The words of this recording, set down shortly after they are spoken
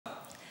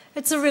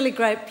It's a really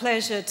great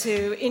pleasure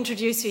to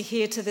introduce you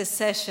here to this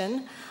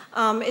session.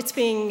 It's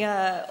being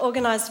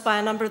organised by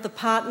a number of the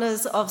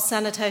partners of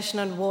Sanitation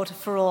and Water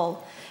for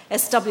All,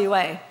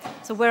 SWA.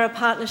 So we're a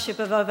partnership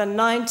of over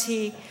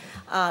 90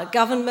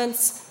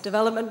 governments,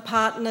 development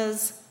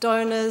partners,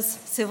 donors,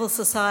 civil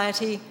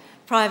society,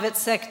 private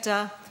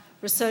sector,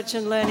 research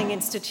and learning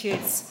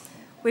institutes.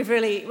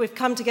 We've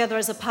come together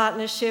as a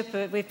partnership.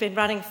 We've been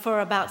running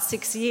for about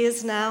 6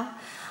 years now,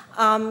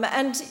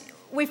 and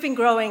we've been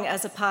growing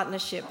as a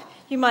partnership.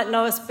 You might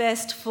know us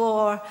best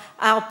for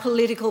our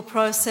political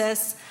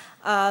process,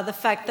 the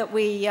fact that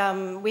we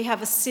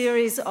have a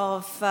series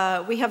of,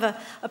 we have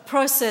a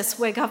process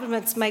where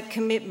governments make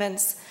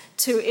commitments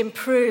to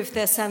improve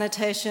their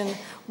sanitation,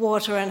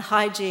 water and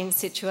hygiene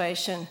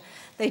situation.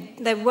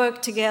 They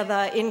work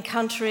together in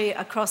country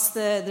across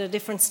the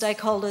different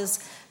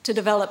stakeholders to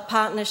develop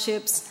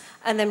partnerships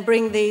and then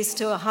bring these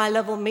to a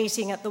high-level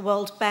meeting at the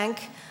World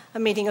Bank, a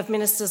meeting of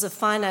ministers of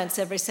finance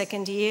every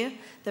second year.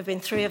 There have been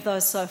 3 of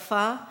those so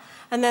far.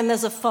 And then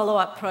there's a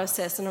follow-up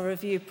process and a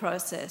review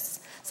process.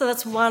 So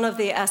that's one of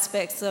the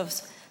aspects of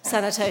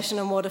Sanitation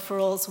and Water for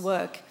All's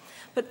work.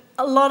 But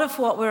a lot of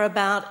what we're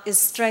about is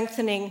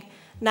strengthening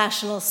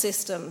national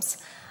systems.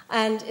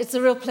 And it's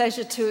a real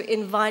pleasure to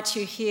invite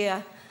you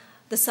here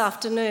this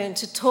afternoon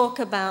to talk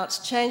about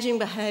changing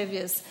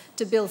behaviours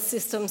to build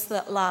systems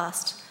that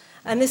last.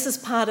 And this is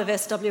part of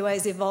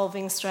SWA's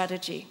evolving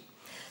strategy.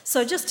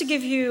 So just to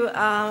give you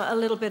a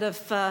little bit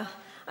of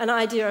an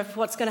idea of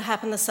what's going to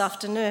happen this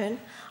afternoon,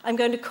 I'm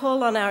going to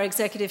call on our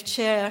Executive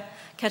Chair,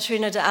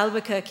 Katerina de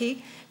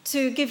Albuquerque,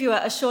 to give you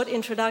a short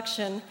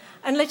introduction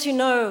and let you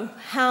know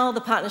how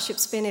the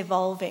partnership's been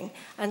evolving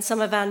and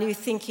some of our new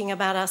thinking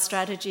about our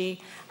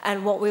strategy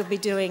and what we'll be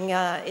doing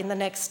in the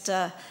next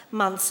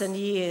months and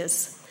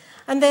years.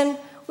 And then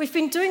we've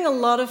been doing a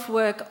lot of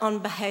work on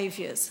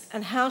behaviours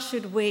and how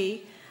should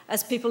we,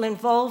 as people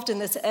involved in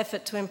this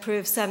effort to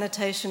improve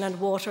sanitation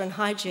and water and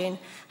hygiene,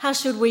 how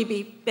should we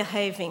be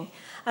behaving?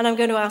 And I'm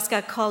going to ask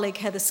our colleague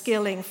Heather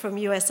Skilling from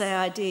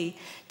USAID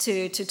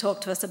to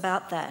talk to us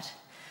about that.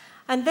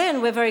 And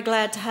then we're very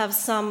glad to have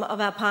some of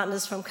our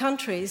partners from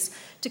countries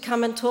to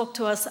come and talk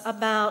to us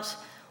about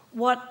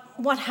what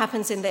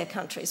happens in their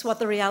countries, what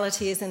the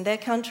reality is in their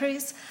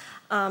countries.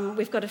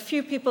 We've got a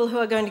few people who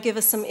are going to give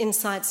us some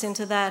insights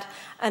into that,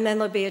 and then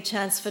there'll be a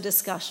chance for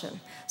discussion.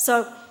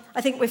 So I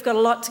think we've got a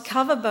lot to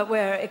cover, but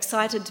we're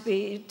excited to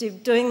be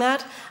doing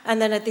that.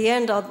 And then at the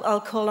end,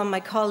 I'll call on my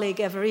colleague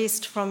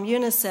Évariste from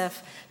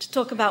UNICEF to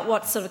talk about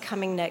what's sort of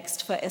coming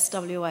next for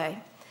SWA.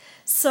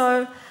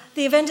 So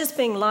the event is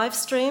being live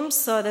streamed,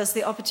 so there's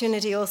the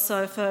opportunity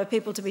also for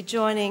people to be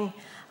joining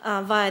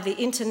via the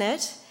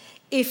internet.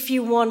 If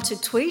you want to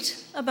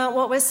tweet about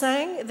what we're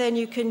saying, then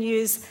you can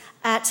use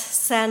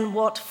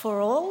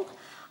 @SanWatForAll,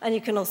 and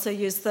you can also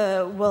use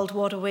the World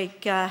Water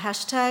Week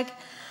hashtag.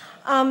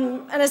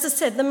 And as I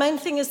said, the main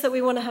thing is that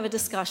we want to have a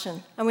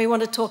discussion and we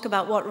want to talk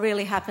about what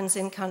really happens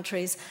in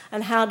countries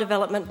and how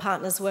development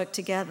partners work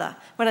together.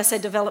 When I say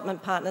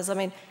development partners, I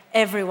mean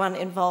everyone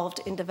involved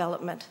in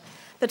development.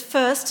 But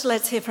first,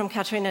 let's hear from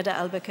Katerina de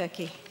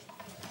Albuquerque.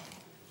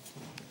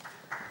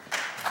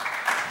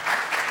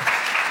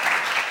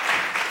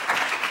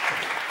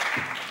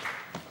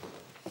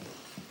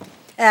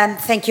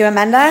 Thank you,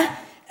 Amanda.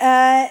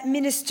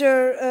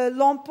 Minister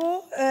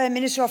Lompo,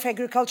 Minister of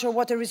Agriculture,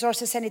 Water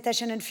Resources,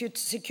 Sanitation and Food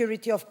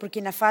Security of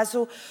Burkina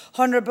Faso,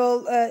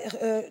 Honourable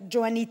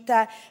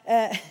Joanita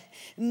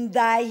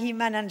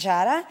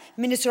Ndai-Mananjara,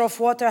 Minister of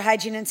Water,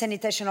 Hygiene and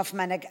Sanitation of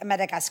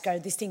Madagascar,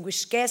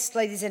 distinguished guests,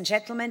 ladies and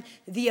gentlemen,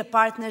 dear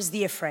partners,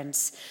 dear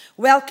friends.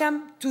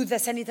 Welcome to the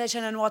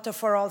Sanitation and Water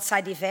for All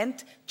Side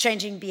event,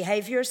 Changing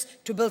Behaviours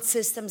to Build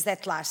Systems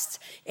That Last,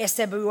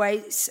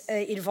 SWA's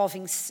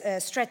evolving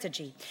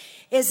strategy.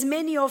 As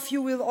many of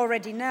you will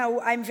already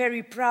know, I'm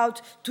very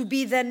proud to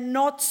be the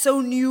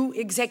not-so-new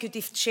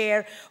Executive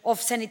Chair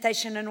of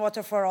Sanitation and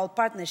Water for All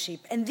Partnership,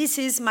 and this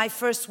is my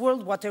first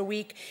World Water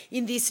Week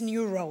in this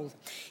new role.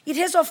 It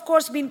has, of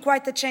course, been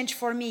quite a change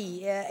for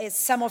me. As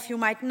some of you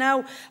might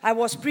know, I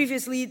was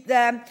previously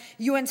the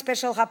UN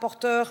Special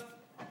Rapporteur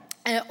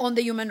on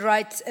the human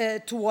right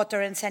to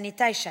water and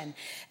sanitation.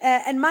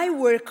 And my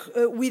work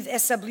with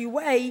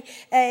SWA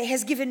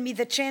has given me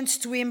the chance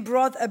to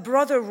embroad a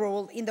broader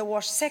role in the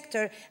WASH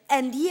sector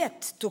and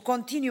yet to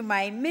continue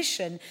my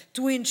mission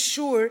to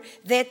ensure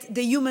that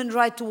the human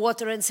right to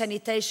water and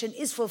sanitation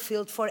is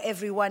fulfilled for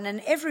everyone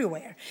and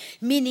everywhere,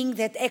 meaning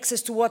that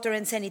access to water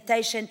and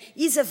sanitation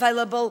is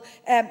available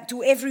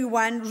to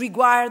everyone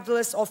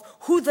regardless of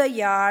who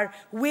they are,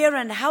 where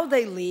and how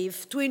they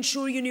live, to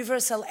ensure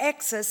universal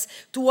access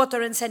to water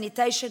water and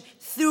sanitation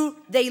through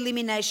the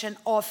elimination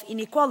of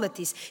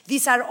inequalities.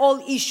 These are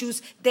all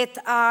issues that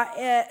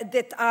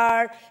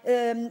are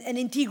an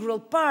integral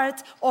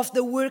part of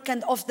the work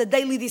and of the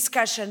daily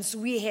discussions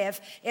we have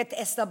at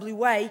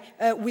SWA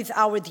with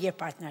our dear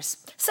partners.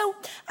 So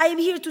I am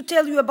here to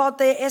tell you about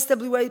the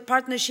SWA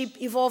Partnership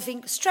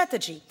Evolving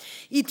Strategy.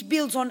 It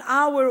builds on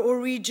our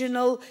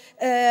original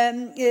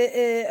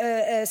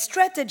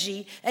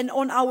strategy and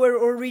on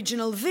our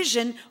original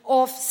vision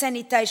of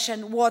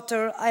sanitation,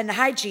 water and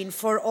hygiene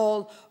for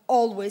all,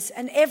 always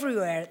and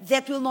everywhere.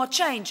 That will not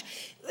change.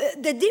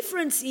 The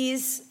difference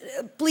is,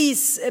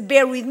 please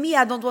bear with me,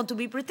 I don't want to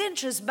be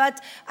pretentious,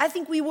 but I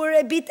think we were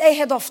a bit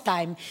ahead of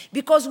time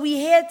because we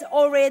had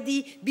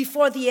already,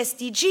 before the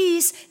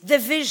SDGs, the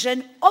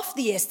vision of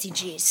the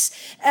SDGs.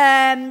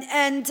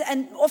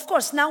 And of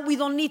course, now we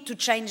don't need to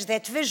change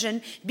that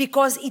vision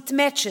because it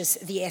matches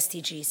the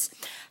SDGs.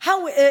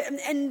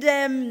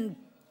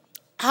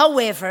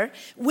 However,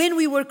 when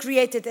we were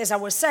created, as I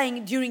was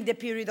saying, during the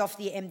period of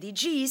the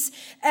MDGs,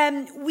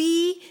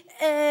 we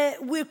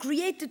were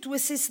created to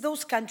assist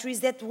those countries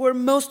that were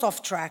most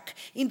off track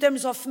in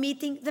terms of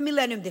meeting the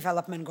Millennium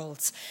Development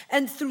Goals.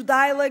 And through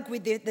dialogue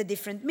with the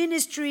different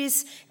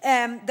ministries,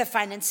 the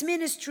finance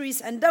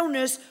ministries and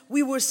donors,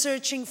 we were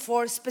searching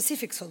for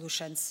specific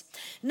solutions.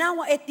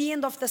 Now, at the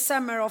end of the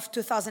summer of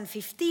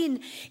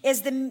 2015,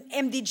 as the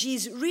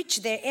MDGs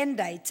reach their end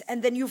date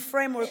and the new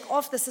framework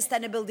of the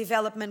Sustainable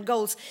Development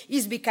Goals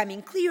is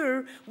becoming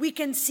clearer, we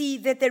can see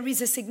that there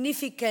is a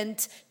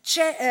significant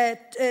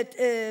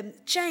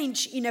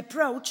change in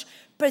approach,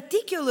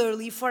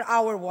 particularly for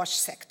our wash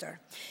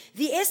sector.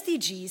 The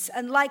SDGs,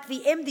 unlike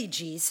the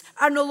MDGs,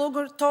 are no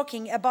longer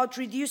talking about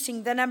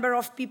reducing the number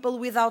of people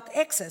without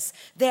access.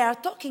 They are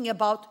talking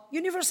about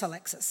universal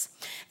access,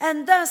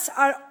 and thus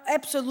are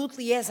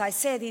absolutely, as I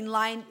said, in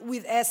line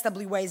with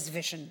SWA's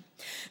vision.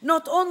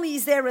 Not only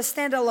is there a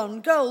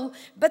standalone goal,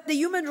 but the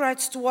human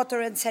rights to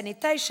water and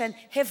sanitation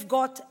have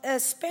got a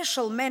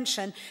special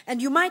mention,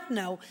 and you might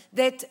know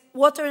that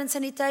water and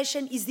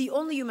sanitation is the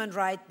only human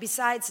right,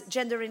 besides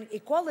gender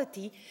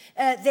equality,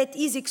 that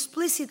is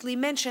explicitly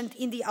mentioned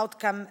in the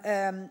outcome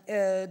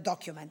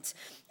document.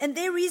 And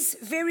there is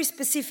very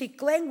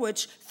specific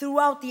language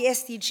throughout the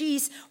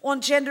SDGs on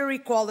gender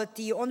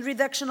equality, on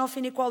reduction of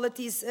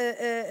inequalities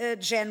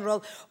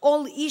general,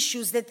 all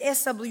issues that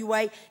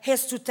SWA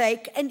has to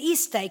take and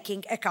is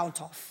taking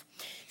account of.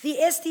 The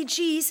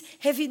SDGs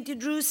have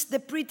introduced the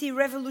pretty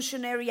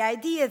revolutionary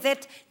idea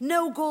that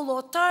no goal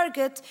or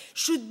target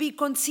should be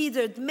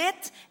considered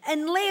met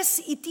unless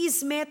it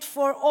is met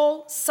for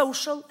all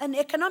social and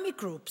economic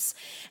groups.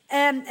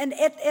 And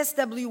at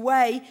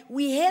SWA,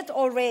 we had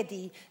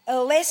already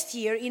last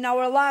year, in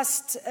our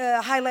last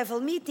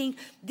high-level meeting,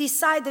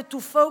 decided to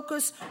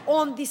focus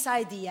on this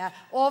idea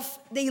of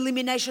the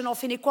elimination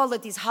of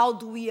inequalities. How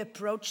do we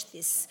approach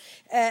this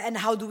and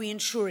how do we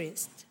ensure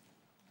it?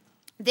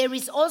 There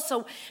is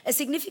also a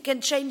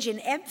significant change in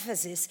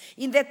emphasis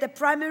in that the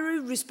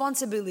primary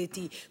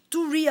responsibility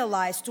to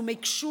realize, to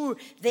make sure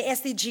the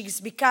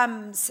SDGs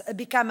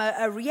become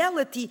a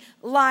reality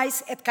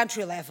lies at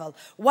country level,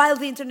 while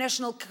the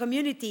international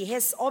community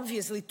has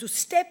obviously to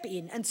step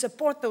in and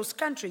support those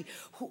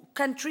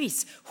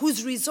countries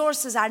whose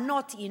resources are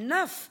not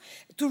enough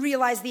to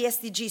realize the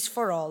SDGs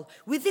for all.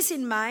 With this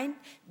in mind,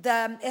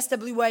 the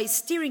SWA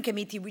Steering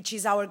Committee, which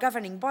is our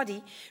governing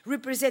body,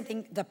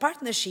 representing the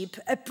partnership,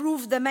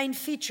 approved the main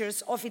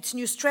features of its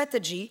new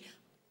strategy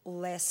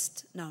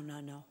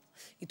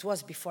it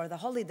was before the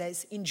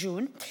holidays in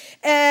June,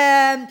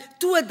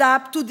 to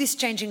adapt to this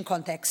changing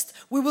context.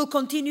 We will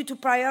continue to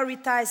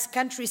prioritize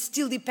countries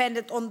still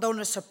dependent on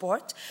donor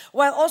support,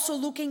 while also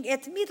looking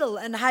at middle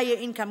and higher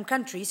income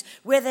countries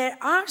where there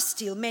are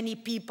still many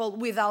people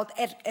without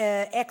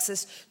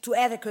access to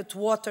adequate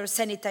water,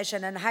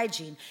 sanitation and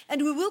hygiene.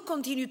 And we will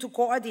continue to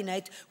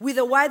coordinate with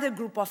a wider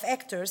group of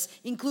actors,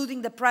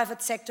 including the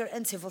private sector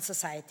and civil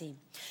society.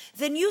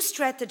 The new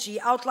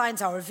strategy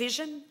outlines our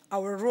vision,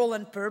 our role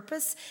and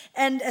purpose,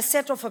 and a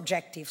set of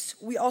objectives.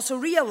 We also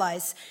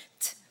realized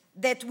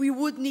that we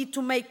would need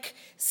to make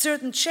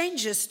certain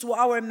changes to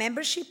our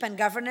membership and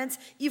governance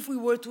if we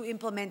were to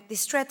implement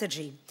this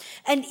strategy.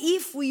 And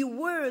if we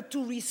were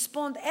to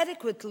respond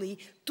adequately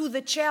to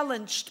the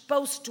challenge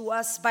posed to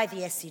us by the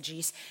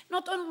SDGs,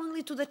 not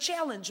only to the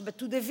challenge, but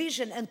to the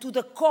vision and to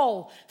the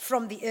call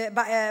from by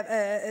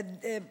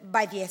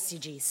the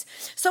SDGs.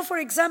 So, for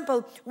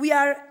example, we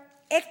are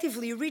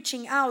actively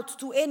reaching out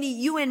to any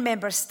UN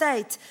member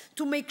state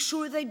to make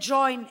sure they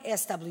join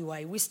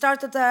SWA. We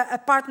started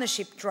a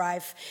partnership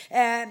drive,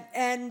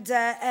 and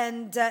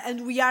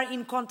we are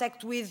in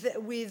contact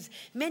with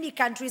many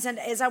countries, and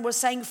as I was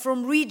saying,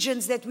 from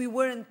regions that we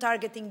weren't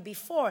targeting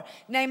before,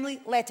 namely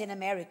Latin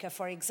America,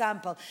 for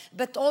example,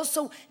 but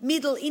also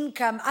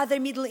other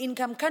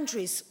middle-income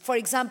countries, for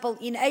example,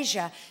 in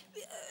Asia,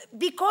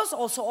 because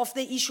also of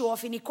the issue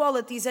of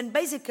inequalities, and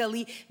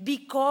basically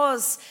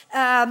because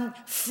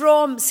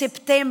from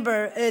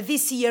September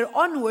this year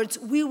onwards,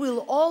 we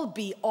will all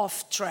be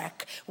off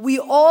track. We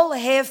all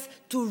have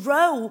to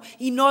row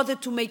in order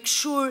to make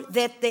sure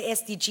that the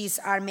SDGs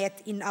are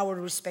met in our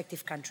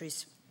respective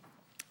countries.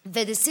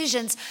 The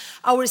decisions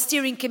our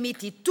steering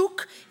committee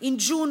took in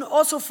June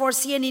also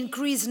foresee an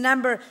increased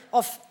number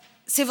of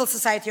civil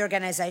society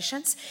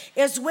organizations,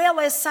 as well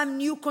as some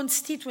new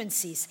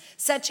constituencies,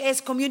 such as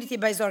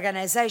community-based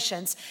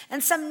organizations,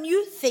 and some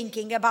new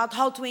thinking about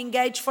how to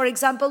engage, for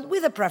example,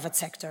 with the private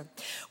sector.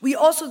 We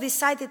also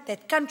decided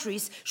that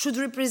countries should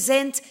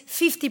represent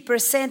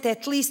 50%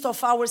 at least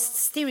of our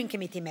steering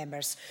committee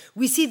members.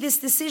 We see these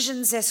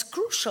decisions as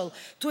crucial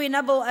to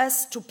enable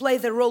us to play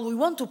the role we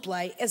want to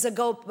play as a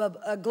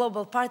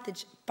global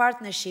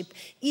partnership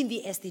in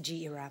the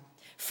SDG era.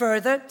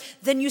 Further,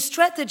 the new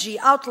strategy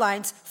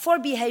outlines 4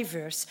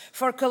 behaviours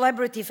for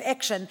collaborative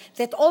action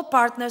that all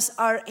partners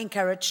are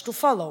encouraged to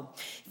follow.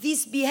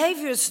 These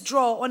behaviours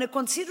draw on a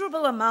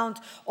considerable amount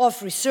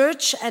of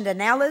research and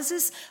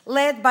analysis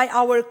led by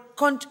our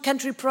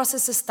country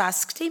processes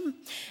task team,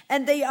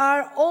 and they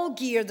are all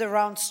geared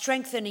around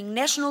strengthening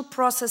national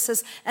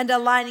processes and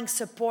aligning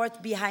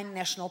support behind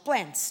national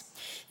plans.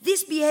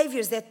 These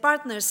behaviours that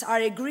partners are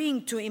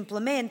agreeing to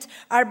implement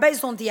are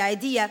based on the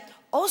idea,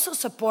 also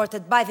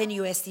supported by the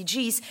new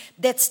SDGs,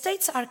 that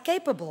states are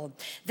capable,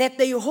 that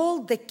they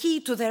hold the key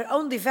to their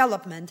own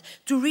development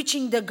to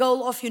reaching the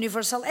goal of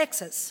universal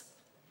access.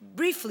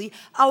 Briefly,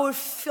 our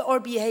 4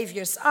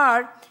 behaviours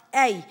are: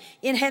 A,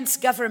 enhance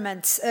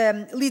government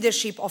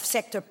leadership of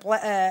sector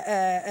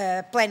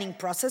planning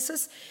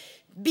processes;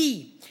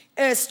 B,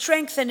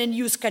 strengthen and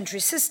use country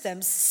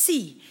systems;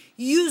 C,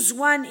 use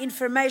one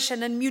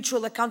information and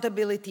mutual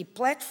accountability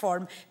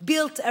platform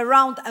built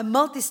around a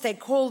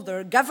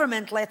multi-stakeholder,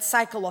 government-led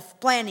cycle of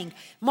planning,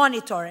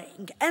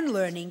 monitoring and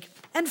learning;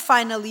 and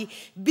finally,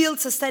 build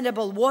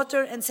sustainable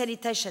water and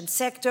sanitation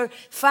sector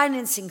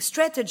financing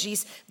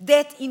strategies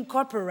that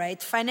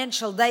incorporate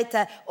financial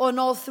data on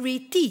all 3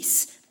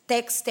 T's: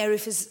 tax,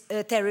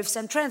 tariffs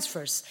and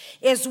transfers,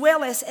 as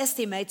well as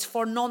estimates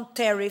for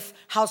non-tariff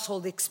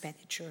household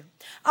expenditure.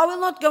 I will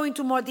not go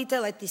into more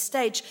detail at this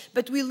stage,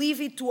 but we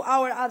leave it to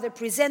our other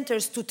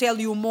presenters to tell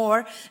you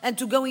more and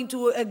to go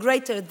into a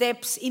greater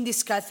depth in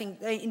discussing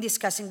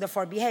the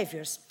 4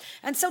 behaviours.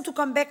 And so to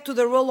come back to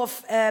the role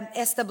of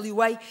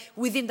SWA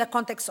within the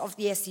context of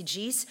the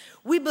SDGs,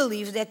 we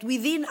believe that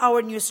within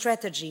our new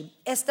strategy,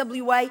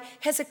 SWA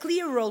has a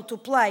clear role to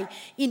play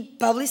in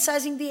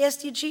publicising the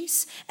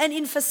SDGs and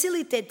in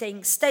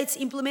facilitating states'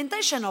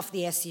 implementation of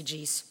the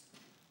SDGs.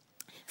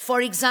 For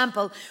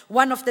example,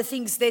 one of the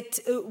things that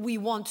we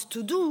want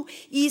to do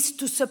is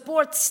to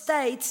support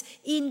states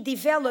in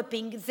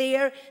developing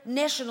their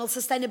national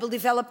sustainable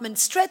development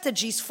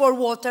strategies for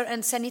water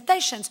and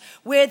sanitation,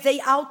 where they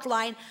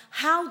outline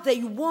how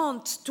they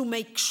want to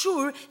make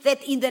sure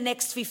that in the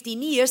next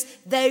 15 years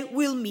they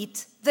will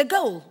meet the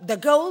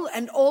goal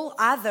and all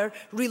other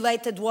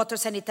related water,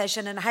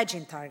 sanitation and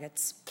hygiene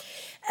targets.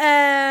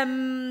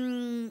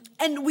 And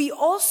we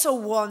also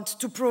want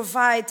to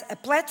provide a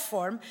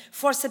platform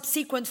for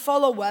subsequent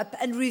follow-up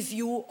and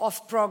review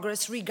of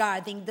progress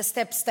regarding the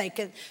steps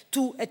taken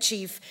to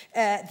achieve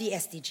the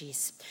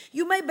SDGs.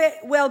 You may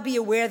well be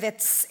aware that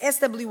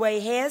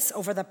SWA has,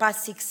 over the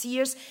past 6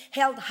 years,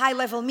 held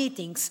high-level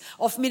meetings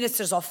of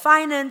ministers of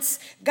finance.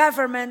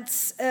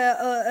 Governments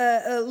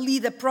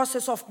lead a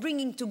process of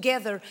bringing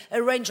together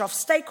a range of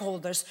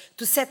stakeholders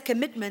to set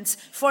commitments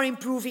for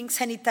improving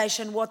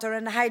sanitation, water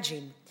and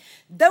hygiene.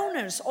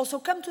 Donors also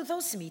come to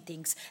those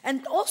meetings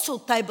and also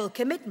table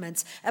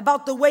commitments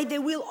about the way they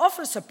will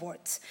offer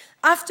support.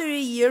 After a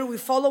year, we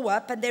follow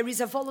up and there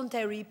is a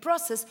voluntary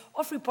process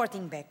of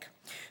reporting back.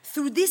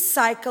 Through this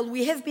cycle,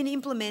 we have been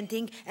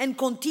implementing and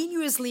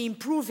continuously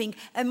improving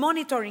a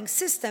monitoring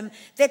system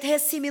that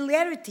has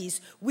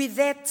similarities with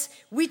that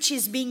which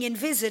is being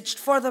envisaged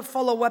for the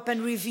follow-up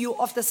and review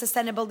of the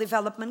Sustainable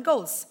Development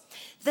Goals.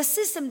 The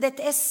system that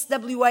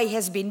SWA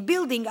has been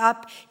building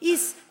up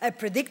is a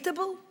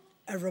predictable,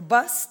 a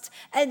robust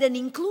and an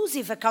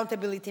inclusive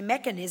accountability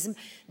mechanism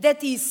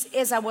that is,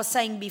 as I was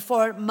saying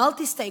before,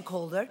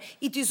 multi-stakeholder.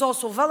 It is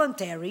also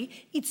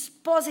voluntary, it's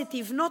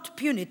positive, not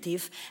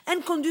punitive,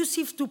 and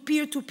conducive to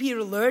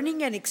peer-to-peer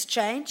learning and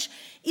exchange.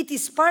 It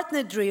is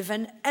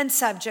partner-driven and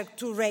subject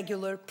to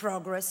regular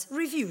progress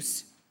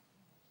reviews.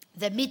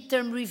 The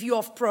midterm review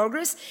of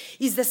progress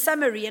is the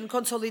summary and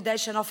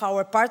consolidation of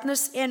our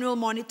partners' annual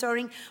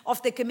monitoring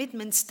of the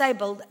commitments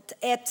tabled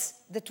at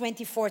the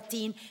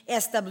 2014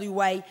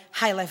 SWA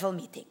high-level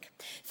meeting.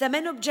 The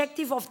main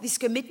objective of these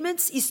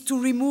commitments is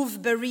to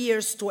remove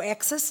barriers to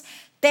access,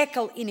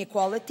 tackle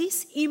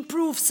inequalities,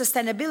 improve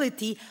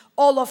sustainability,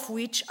 all of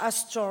which are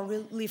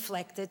strongly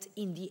reflected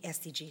in the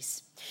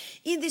SDGs.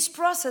 In this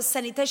process,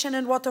 Sanitation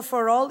and Water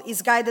for All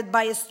is guided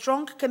by a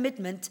strong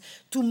commitment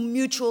to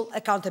mutual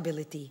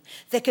accountability.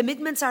 The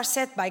commitments are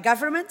set by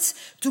governments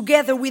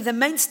together with the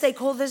main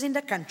stakeholders in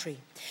the country.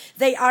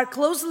 They are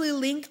closely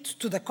linked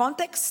to the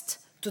context,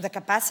 to the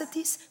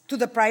capacities, to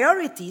the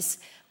priorities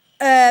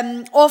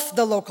of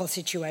the local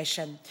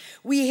situation.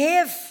 We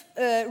have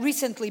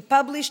recently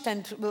published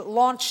and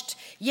launched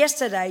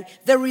yesterday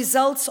the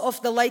results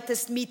of the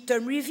latest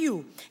midterm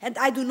review. And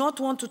I do not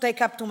want to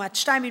take up too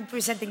much time in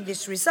presenting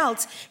these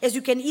results, as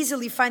you can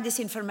easily find this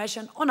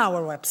information on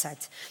our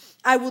website.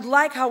 I would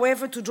like,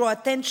 however, to draw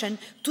attention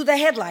to the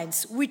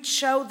headlines, which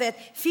show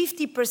that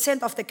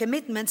 50% of the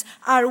commitments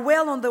are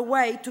well on the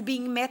way to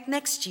being met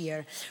next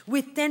year,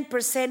 with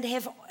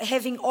 10%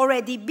 having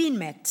already been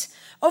met.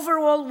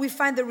 Overall, we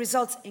find the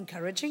results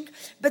encouraging,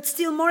 but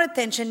still more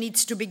attention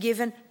needs to be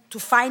given to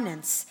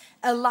finance,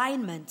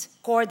 alignment,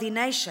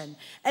 coordination.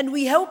 And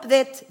we hope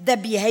that the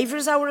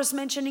behaviours I was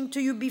mentioning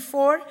to you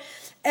before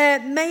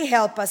may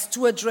help us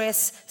to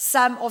address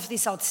some of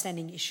these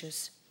outstanding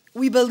issues.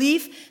 We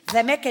believe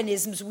the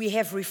mechanisms we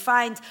have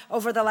refined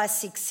over the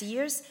last 6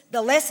 years,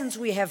 the lessons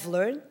we have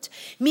learned,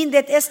 mean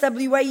that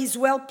SWA is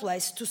well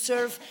placed to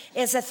serve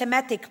as a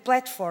thematic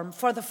platform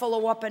for the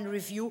follow-up and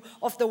review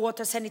of the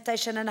water,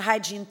 sanitation and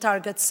hygiene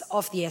targets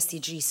of the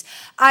SDGs.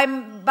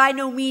 I'm by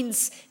no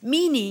means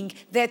meaning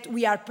that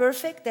we are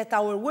perfect, that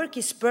our work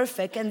is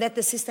perfect and that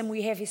the system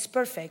we have is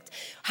perfect.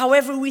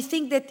 However, we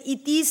think that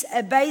it is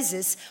a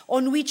basis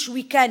on which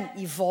we can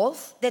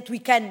evolve, that we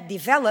can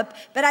develop,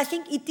 but I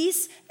think it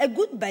is a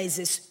good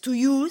basis to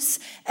use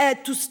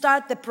to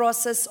start the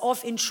process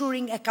of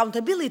ensuring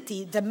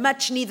accountability, the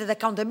much-needed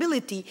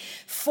accountability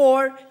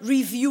for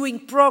reviewing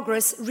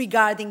progress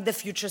regarding the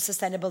future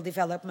Sustainable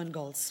Development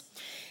Goals.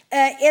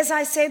 As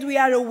I said, we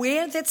are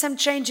aware that some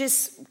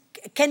changes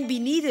can be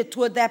needed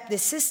to adapt the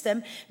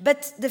system,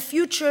 but the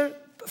future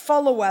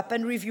follow-up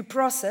and review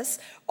process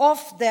of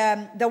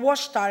the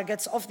WASH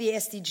targets of the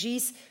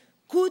SDGs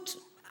could,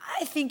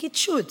 I think it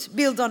should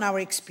build on our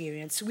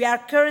experience. We are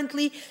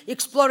currently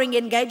exploring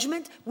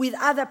engagement with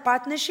other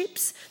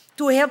partnerships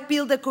to help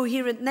build a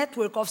coherent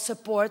network of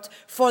support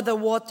for the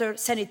water,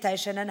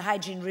 sanitation and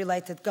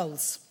hygiene-related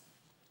goals.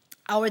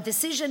 Our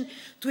decision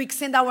to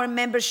extend our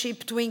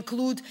membership to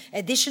include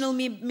additional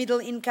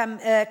middle-income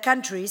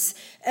countries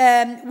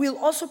will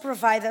also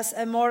provide us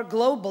a more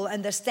global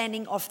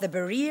understanding of the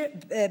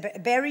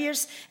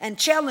barriers and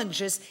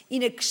challenges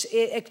in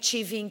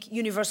achieving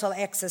universal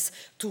access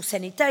to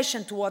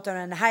sanitation, to water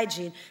and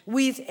hygiene,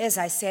 with, as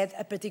I said,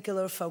 a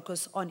particular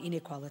focus on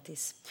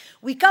inequalities.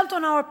 We count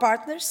on our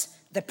partners,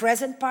 the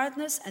present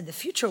partners and the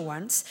future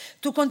ones,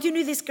 to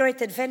continue this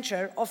great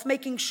adventure of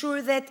making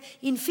sure that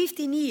in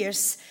 15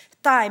 years'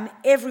 time,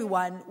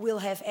 everyone will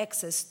have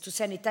access to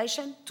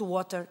sanitation, to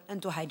water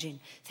and to hygiene.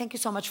 Thank you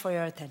so much for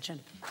your attention.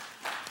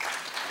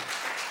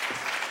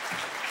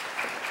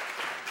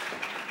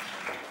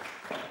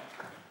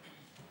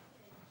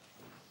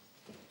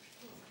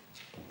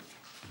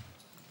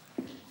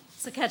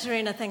 So,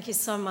 Katerina, thank you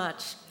so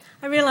much.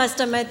 I realised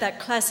I made that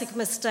classic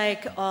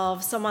mistake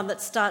of someone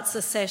that starts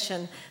a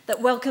session that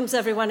welcomes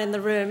everyone in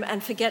the room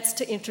and forgets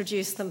to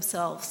introduce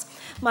themselves.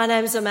 My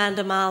name is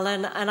Amanda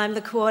Marlin and I'm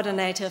the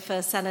coordinator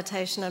for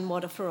Sanitation and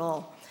Water for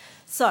All.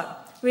 So,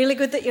 really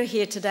good that you're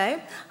here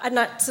today. I'd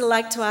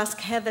like to ask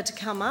Heather to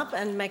come up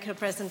and make her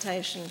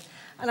presentation.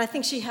 And I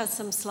think she has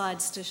some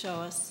slides to show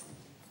us.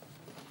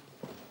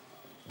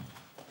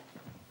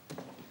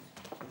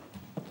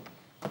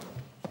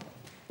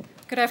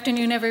 Good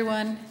afternoon,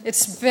 everyone.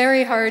 It's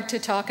very hard to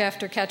talk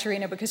after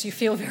Katerina because you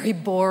feel very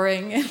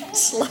boring and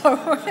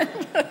slow.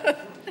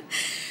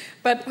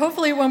 But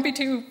hopefully it won't be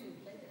too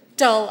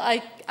dull.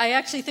 I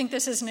actually think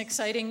this is an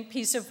exciting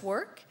piece of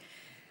work.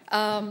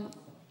 And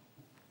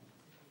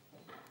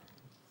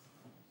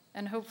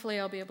hopefully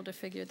I'll be able to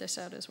figure this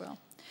out as well.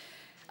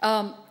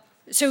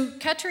 So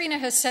Katerina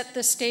has set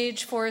the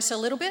stage for us a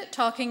little bit,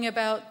 talking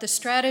about the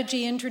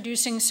strategy,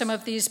 introducing some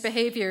of these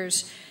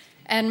behaviors.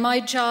 And my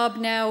job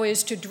now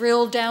is to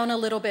drill down a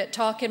little bit,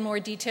 talk in more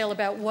detail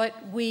about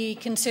what we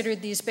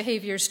considered these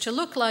behaviors to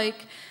look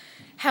like,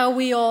 how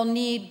we all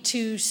need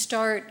to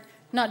start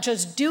not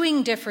just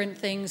doing different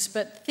things,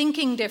 but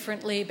thinking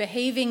differently,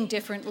 behaving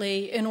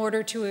differently in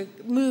order to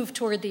move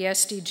toward the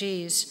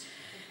SDGs.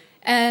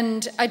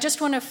 And I just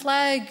want to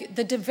flag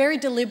the very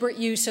deliberate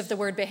use of the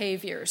word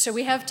behavior. So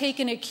we have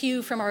taken a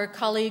cue from our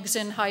colleagues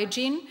in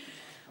hygiene.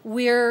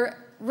 We're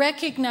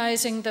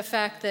recognizing the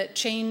fact that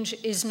change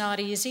is not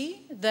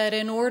easy, that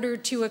in order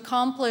to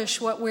accomplish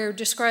what we're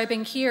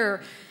describing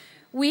here,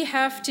 we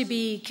have to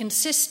be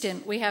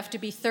consistent, we have to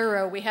be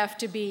thorough, we have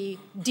to be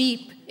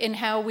deep in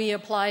how we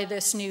apply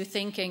this new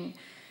thinking.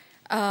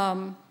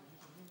 Not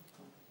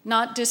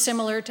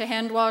dissimilar to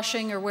hand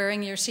washing or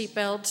wearing your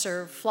seatbelts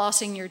or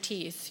flossing your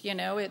teeth. You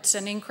know, it's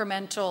an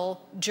incremental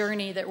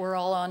journey that we're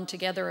all on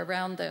together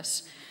around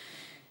this.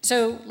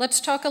 So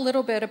let's talk a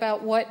little bit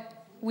about what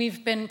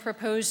we've been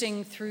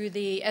proposing through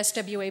the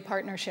SWA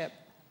partnership.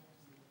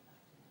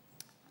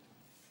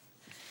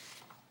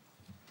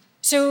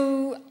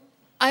 So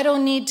I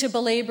don't need to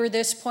belabor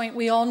this point.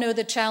 We all know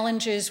the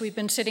challenges. We've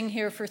been sitting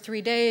here for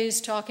 3 days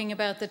talking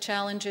about the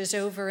challenges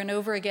over and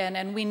over again,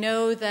 and we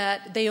know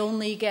that they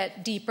only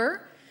get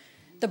deeper.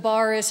 The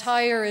bar is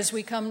higher as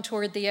we come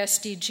toward the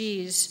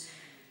SDGs.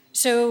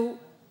 So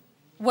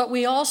what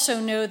we also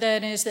know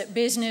then is that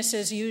business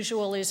as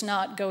usual is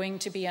not going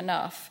to be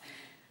enough.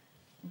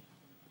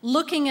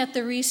 Looking at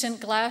the recent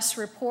GLASS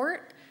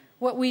report,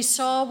 what we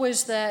saw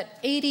was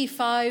that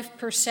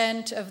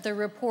 85% of the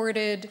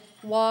reported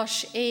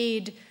WASH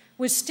aid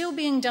was still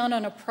being done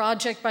on a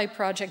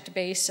project-by-project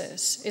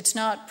basis. It's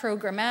not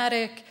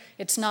programmatic,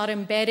 it's not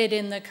embedded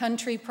in the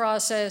country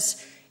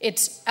process,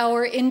 it's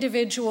our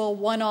individual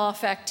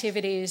one-off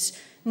activities,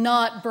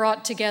 not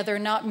brought together,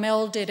 not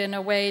melded in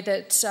a way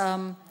that's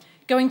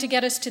going to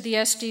get us to the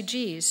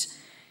SDGs.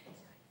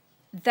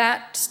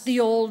 That's the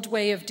old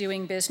way of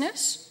doing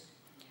business.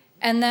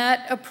 And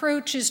that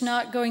approach is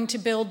not going to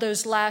build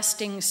those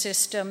lasting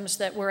systems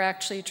that we're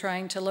actually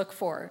trying to look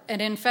for.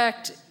 And in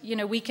fact,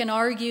 we can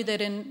argue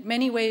that in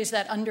many ways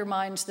that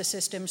undermines the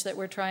systems that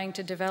we're trying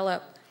to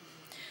develop.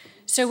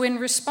 So in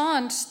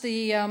response,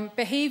 the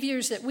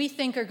behaviors that we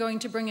think are going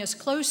to bring us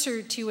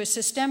closer to a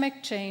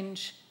systemic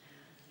change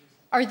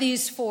are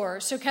these four.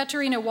 So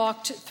Katerina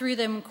walked through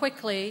them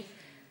quickly.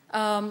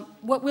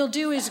 What we'll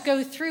do is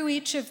go through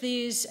each of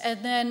these,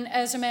 and then,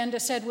 as Amanda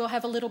said, we'll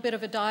have a little bit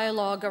of a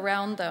dialogue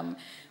around them.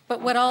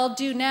 But what I'll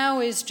do now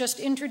is just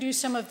introduce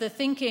some of the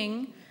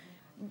thinking,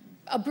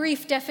 a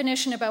brief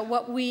definition about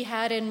what we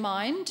had in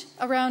mind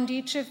around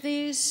each of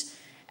these,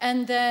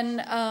 and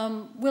then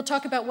we'll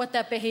talk about what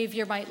that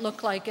behavior might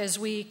look like as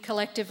we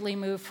collectively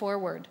move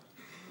forward.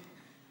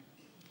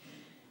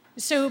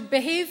 So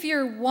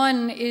behavior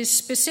one is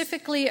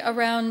specifically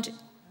around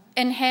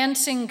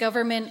enhancing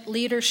government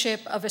leadership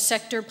of a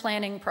sector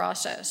planning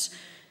process.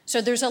 So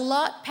there's a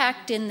lot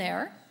packed in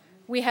there.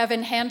 We have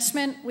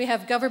enhancement, we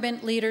have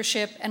government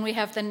leadership, and we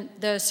have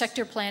the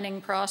sector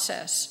planning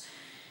process.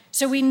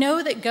 So we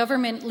know that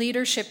government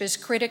leadership is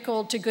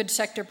critical to good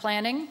sector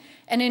planning,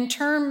 and in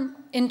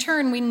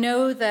turn, we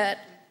know that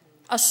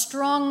a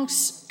strong,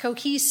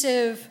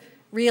 cohesive,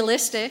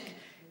 realistic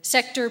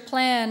sector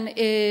plan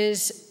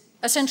is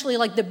essentially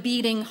like the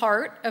beating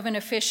heart of an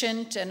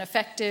efficient and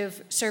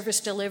effective service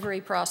delivery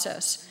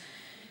process.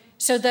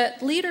 So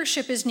that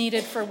leadership is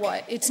needed for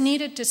what? It's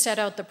needed to set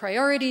out the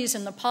priorities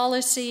and the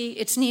policy,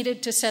 it's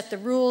needed to set the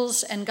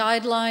rules and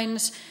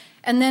guidelines,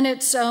 and then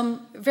it's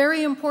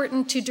very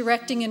important to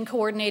directing and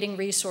coordinating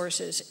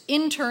resources,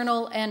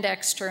 internal and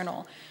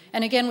external.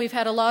 And again, we've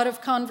had a lot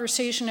of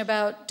conversation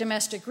about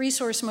domestic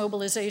resource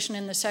mobilization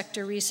in the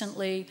sector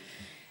recently.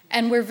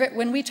 And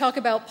when we talk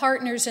about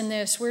partners in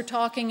this, we're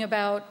talking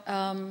about,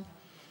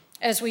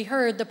 as we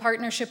heard, the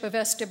partnership of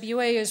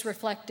SWA is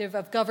reflective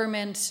of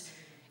governments,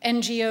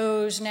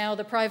 NGOs, now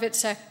the private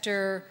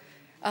sector,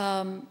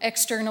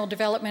 external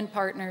development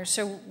partners.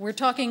 So we're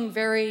talking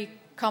very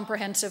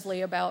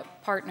comprehensively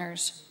about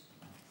partners.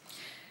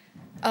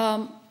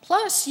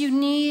 Plus, you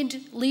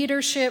need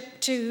leadership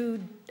to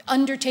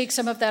undertake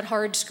some of that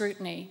hard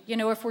scrutiny.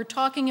 If we're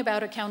talking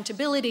about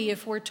accountability,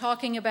 if we're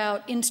talking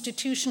about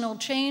institutional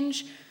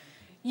change,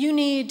 you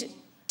need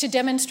to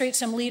demonstrate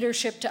some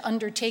leadership to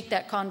undertake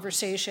that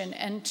conversation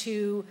and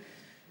to,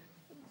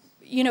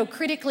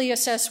 critically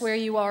assess where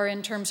you are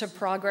in terms of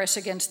progress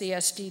against the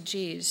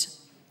SDGs.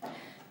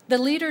 The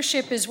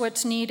leadership is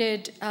what's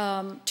needed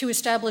to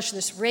establish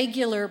this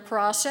regular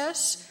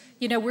process.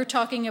 We're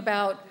talking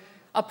about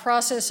a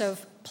process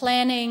of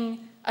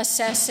planning,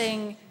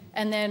 assessing,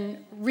 and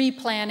then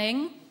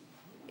replanning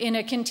in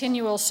a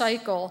continual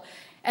cycle.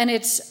 And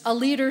it's a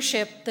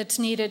leadership that's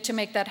needed to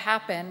make that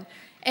happen,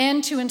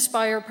 and to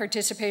inspire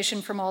participation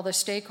from all the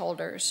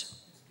stakeholders.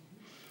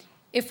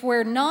 If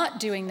we're not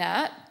doing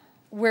that,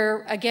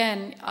 we're,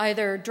 again,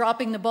 either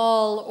dropping the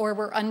ball or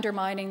we're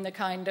undermining the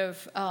kind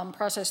of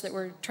process that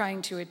we're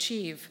trying to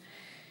achieve.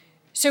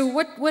 So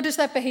what does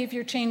that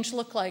behavior change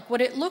look like?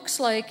 What it looks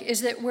like is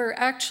that we're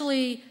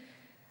actually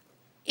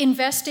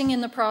investing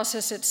in the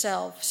process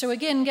itself. So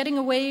again, getting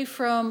away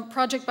from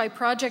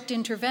project-by-project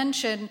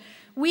intervention,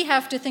 we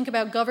have to think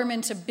about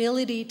government's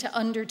ability to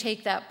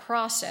undertake that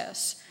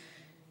process.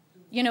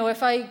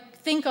 If I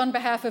think on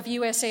behalf of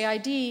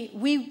USAID,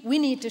 we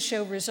need to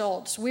show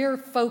results. We're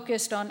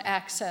focused on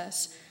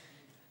access.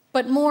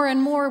 But more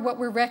and more what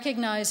we're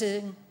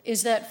recognizing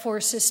is that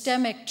for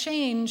systemic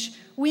change,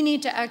 we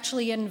need to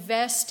actually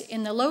invest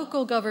in the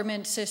local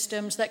government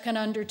systems that can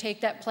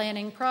undertake that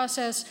planning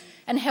process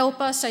and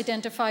help us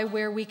identify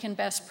where we can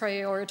best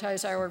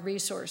prioritize our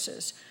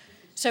resources.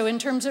 So in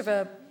terms of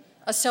a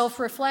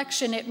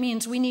self-reflection, it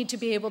means we need to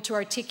be able to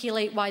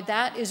articulate why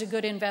that is a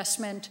good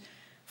investment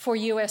for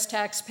US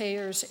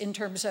taxpayers in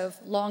terms of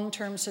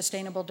long-term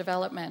sustainable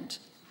development.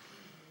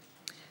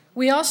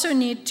 We also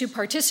need to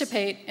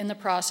participate in the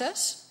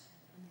process.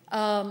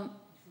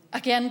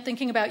 Again,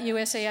 thinking about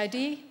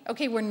USAID,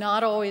 okay, we're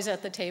not always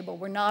at the table.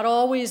 We're not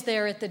always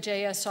there at the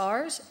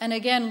JSRs. And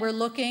again, we're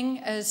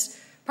looking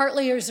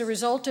partly as a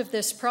result of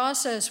this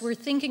process, we're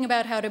thinking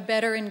about how to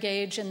better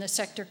engage in the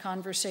sector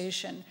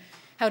conversation,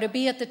 how to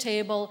be at the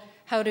table,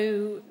 how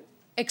to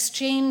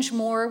exchange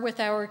more with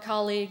our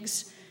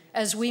colleagues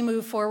as we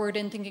move forward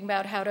in thinking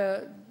about how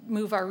to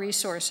move our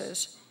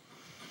resources.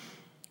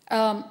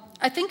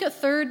 I think a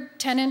third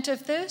tenet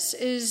of this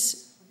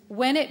is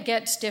when it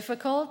gets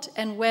difficult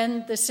and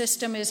when the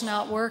system is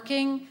not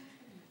working,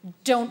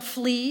 don't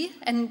flee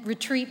and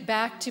retreat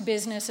back to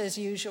business as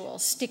usual.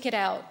 Stick it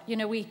out.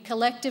 We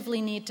collectively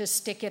need to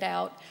stick it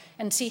out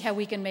and see how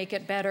we can make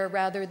it better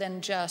rather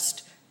than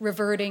just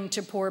reverting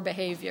to poor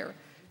behavior.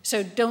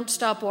 So don't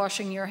stop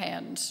washing your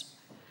hands.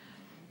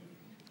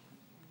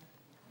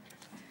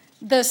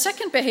 The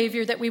second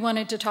behavior that we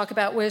wanted to talk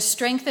about was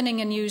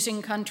strengthening and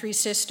using country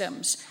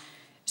systems.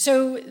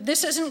 So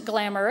this isn't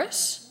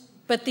glamorous,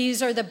 but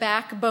these are the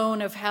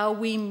backbone of how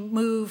we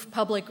move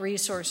public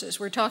resources.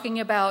 We're talking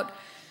about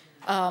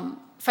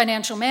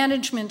financial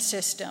management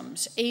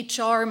systems,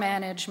 HR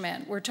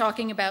management. We're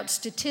talking about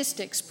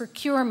statistics,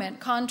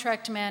 procurement,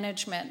 contract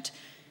management.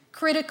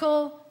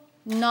 Critical,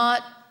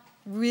 not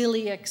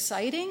really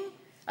exciting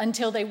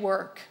until they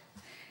work.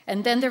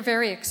 And then they're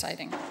very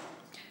exciting.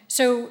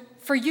 So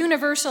for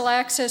universal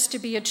access to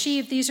be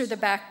achieved, these are the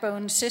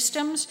backbone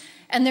systems,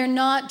 and they're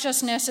not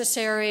just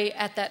necessary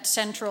at that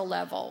central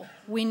level.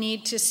 We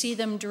need to see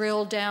them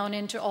drill down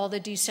into all the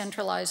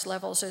decentralized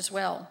levels as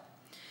well.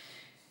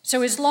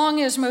 So as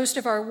long as most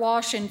of our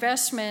WASH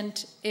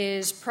investment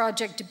is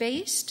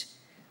project-based,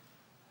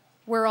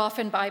 we're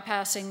often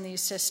bypassing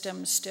these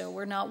systems still.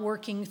 We're not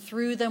working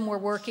through them, we're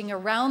working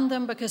around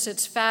them because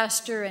it's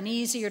faster and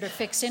easier to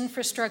fix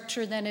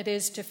infrastructure than it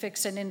is to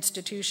fix an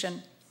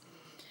institution.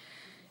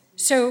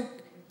 So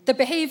the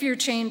behavior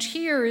change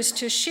here is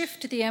to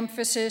shift the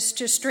emphasis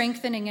to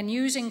strengthening and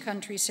using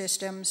country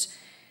systems.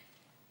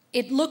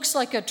 It looks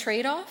like a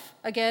trade-off,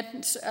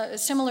 again,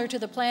 similar to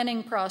the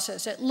planning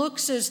process. It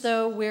looks as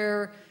though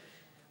we're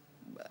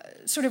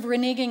sort of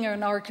reneging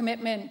on our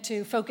commitment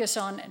to focus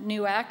on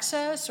new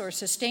access or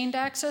sustained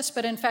access,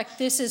 but in fact,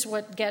 this is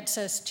what gets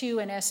us to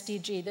an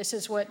SDG. This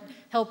is what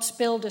helps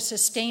build a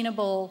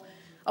sustainable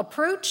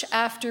approach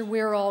after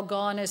we're all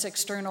gone as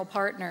external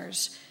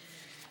partners.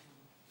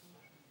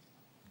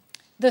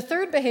 The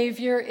third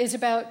behavior is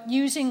about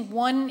using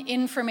one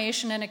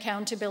information and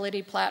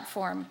accountability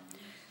platform.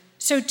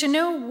 So to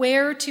know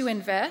where to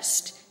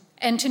invest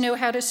and to know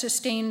how to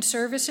sustain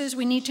services,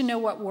 we need to know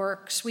what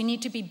works. We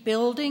need to be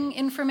building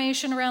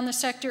information around the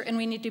sector, and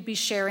we need to be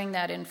sharing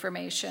that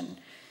information.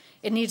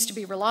 It needs to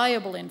be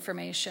reliable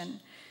information.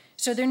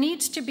 So there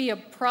needs to be a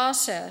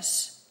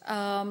process,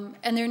 and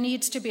there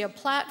needs to be a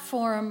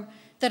platform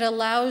that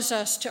allows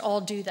us to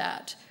all do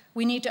that.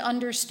 We need to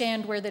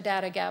understand where the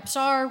data gaps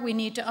are. We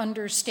need to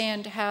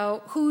understand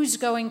who's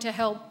going to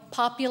help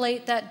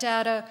populate that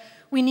data.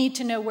 We need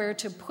to know where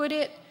to put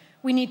it.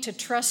 We need to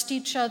trust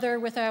each other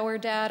with our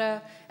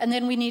data. And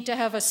then we need to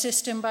have a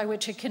system by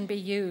which it can be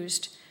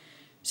used.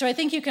 So I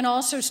think you can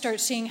also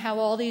start seeing how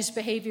all these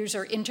behaviors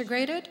are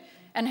integrated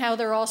and how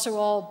they're also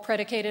all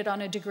predicated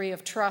on a degree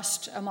of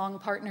trust among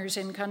partners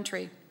in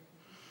country.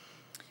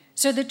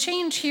 So the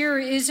change here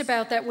is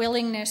about that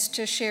willingness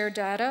to share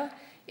data.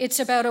 It's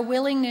about a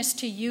willingness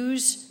to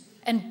use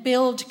and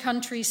build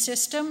country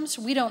systems.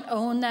 We don't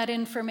own that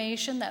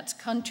information. That's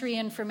country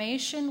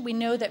information. We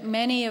know that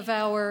many of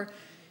our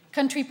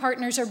country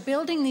partners are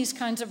building these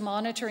kinds of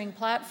monitoring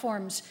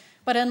platforms,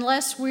 but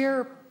unless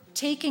we're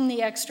taking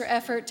the extra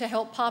effort to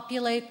help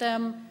populate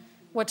them,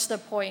 what's the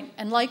point?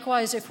 And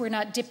likewise, if we're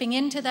not dipping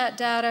into that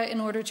data in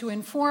order to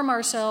inform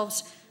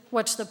ourselves,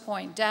 what's the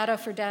point? Data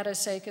for data's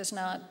sake is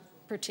not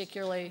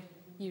particularly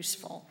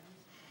useful.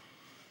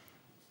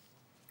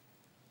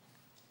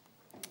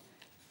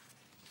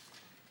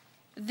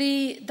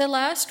 The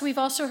last, we've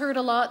also heard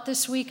a lot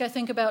this week, I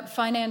think, about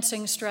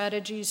financing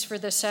strategies for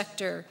the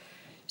sector.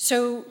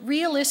 So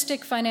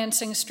realistic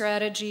financing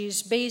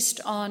strategies based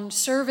on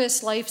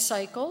service life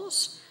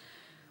cycles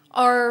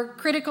are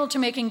critical to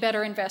making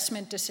better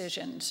investment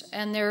decisions,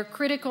 and they're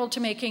critical to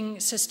making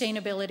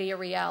sustainability a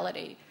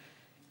reality.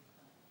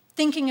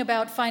 Thinking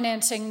about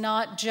financing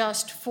not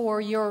just for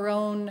your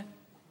own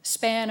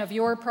span of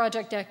your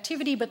project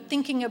activity, but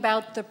thinking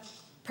about the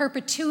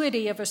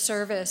perpetuity of a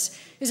service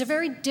is a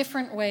very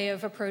different way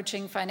of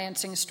approaching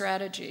financing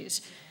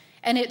strategies.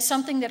 And it's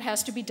something that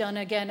has to be done,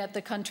 again, at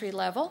the country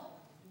level.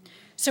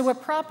 So a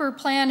proper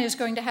plan is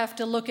going to have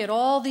to look at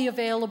all the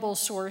available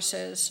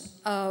sources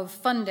of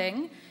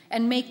funding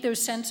and make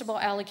those sensible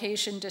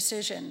allocation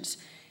decisions.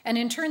 And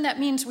in turn, that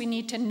means we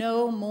need to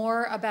know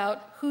more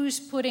about who's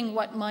putting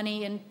what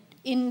money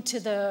into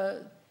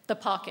the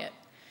pocket.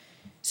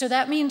 So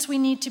that means we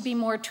need to be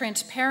more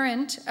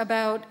transparent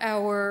about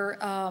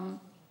our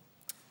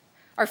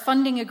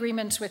funding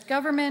agreements with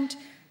government.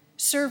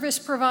 Service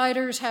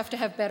providers have to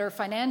have better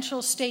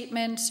financial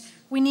statements.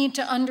 We need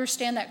to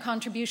understand that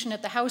contribution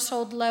at the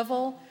household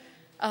level.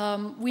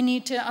 We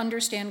need to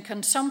understand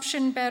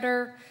consumption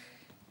better.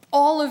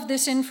 All of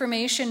this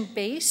information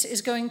base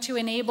is going to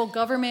enable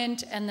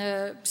government and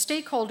the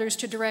stakeholders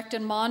to direct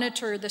and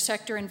monitor the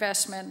sector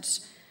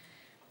investments.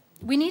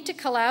 We need to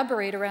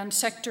collaborate around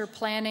sector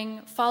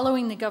planning,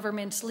 following the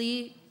government's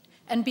lead,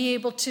 and be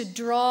able to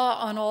draw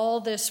on all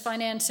this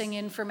financing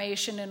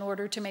information in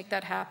order to make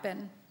that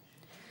happen.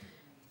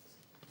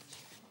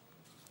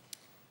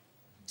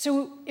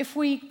 So if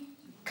we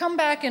come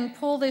back and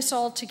pull this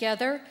all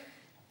together,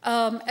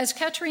 As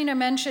Katerina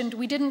mentioned,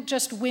 we didn't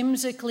just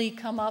whimsically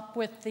come up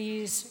with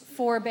these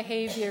 4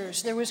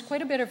 behaviors. There was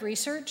quite a bit of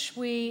research.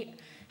 We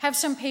have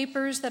some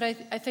papers that I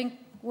think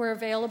were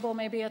available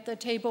maybe at the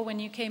table when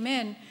you came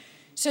in.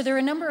 So there are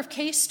a number of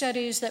case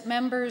studies that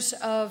members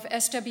of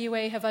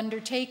SWA have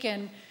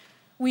undertaken.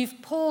 We've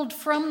pulled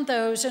from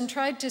those and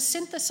tried to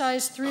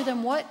synthesize through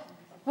them what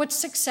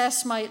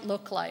success might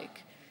look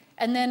like,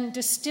 and then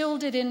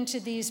distilled it into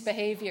these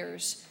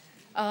behaviors,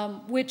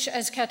 which,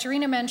 as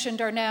Katerina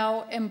mentioned, are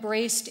now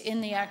embraced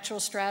in the actual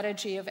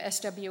strategy of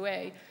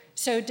SWA.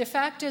 So de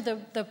facto,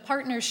 the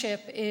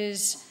partnership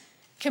is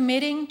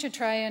committing to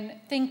try and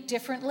think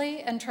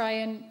differently and try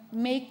and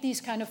make these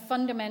kind of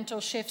fundamental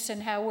shifts in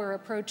how we're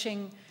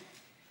approaching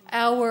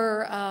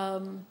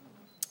our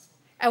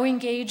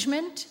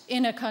engagement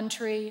in a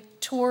country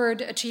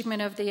toward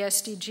achievement of the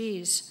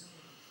SDGs.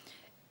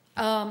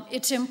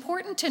 It's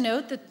important to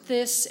note that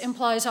this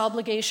implies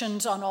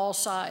obligations on all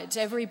sides.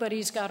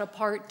 Everybody's got a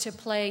part to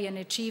play in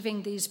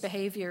achieving these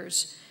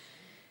behaviors.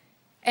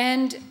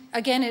 And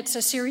again, it's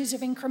a series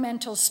of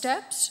incremental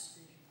steps.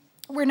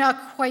 We're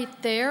not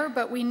quite there,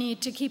 but we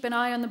need to keep an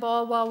eye on the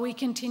ball while we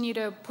continue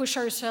to push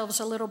ourselves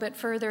a little bit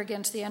further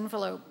against the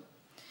envelope.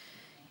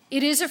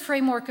 It is a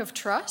framework of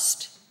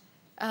trust.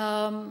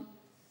 There's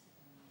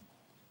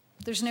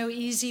no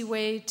easy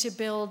way to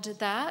build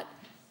that,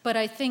 but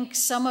I think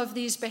some of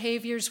these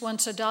behaviors,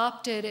 once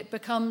adopted, it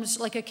becomes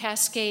like a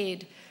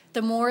cascade.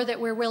 The more that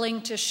we're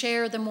willing to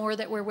share, the more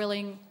that we're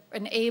willing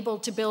and able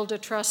to build a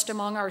trust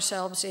among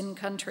ourselves in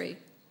country.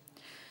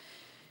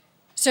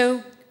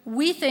 So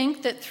we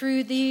think that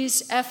through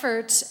these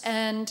efforts,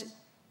 and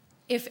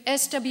if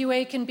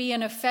SWA can be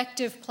an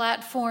effective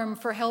platform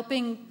for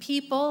helping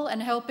people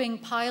and helping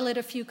pilot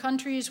a few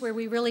countries where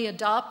we really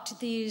adopt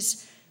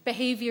these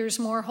behaviors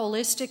more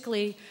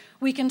holistically,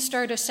 we can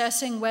start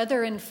assessing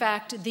whether, in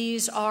fact,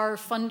 these are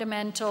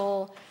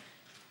fundamental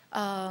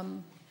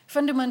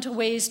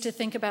ways to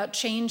think about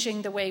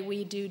changing the way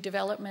we do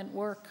development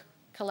work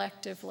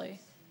collectively.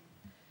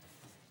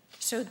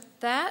 So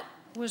that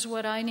was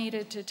what I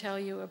needed to tell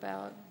you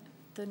about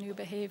the new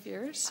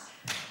behaviors.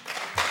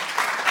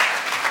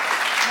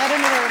 Not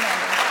another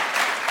reminder.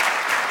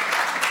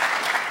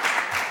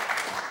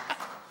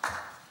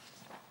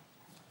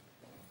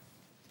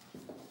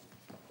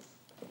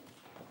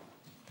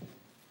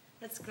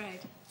 That's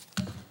great.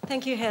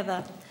 Thank you,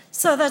 Heather.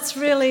 So that's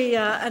really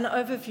an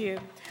overview.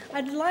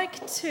 I'd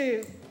like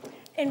to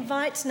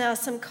invite now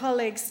some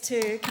colleagues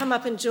to come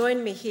up and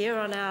join me here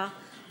on our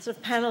sort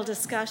of panel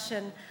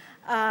discussion.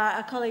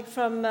 A colleague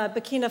from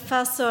Burkina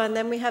Faso, and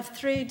then we have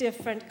 3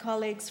 different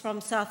colleagues from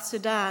South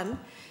Sudan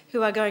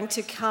who are going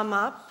to come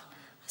up.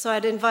 So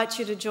I'd invite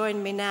you to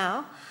join me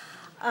now.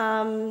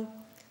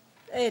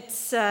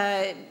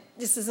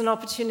 This is an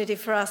opportunity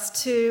for us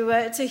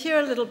to hear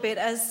a little bit.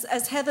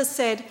 As Heather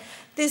said,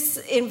 this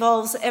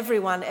involves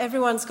everyone.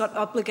 Everyone's got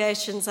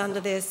obligations under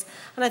this.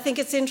 And I think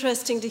it's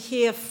interesting to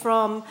hear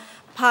from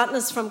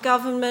partners from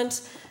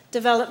government,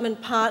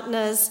 development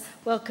partners,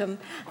 welcome,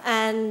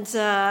 and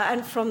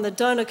from the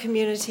donor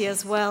community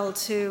as well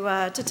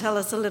to tell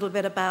us a little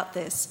bit about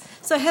this.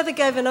 So Heather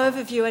gave an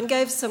overview and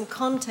gave some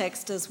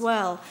context as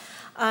well.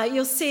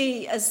 You'll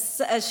see,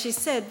 as she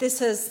said,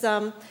 these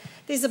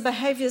are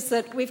behaviours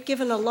that we've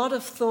given a lot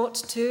of thought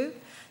to,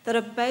 that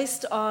are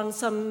based on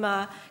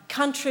some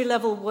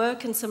country-level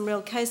work and some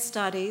real case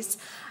studies.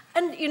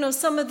 And,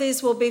 some of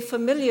these will be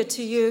familiar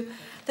to you.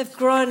 They've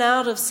grown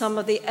out of some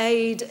of the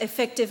aid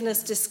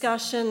effectiveness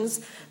discussions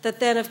that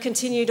then have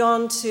continued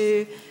on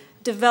to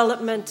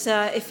development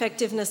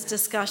effectiveness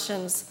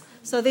discussions.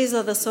 So these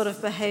are the sort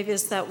of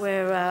behaviours that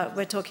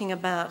we're talking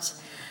about.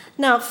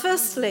 Now,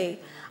 firstly,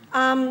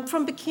 from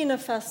Burkina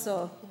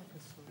Faso.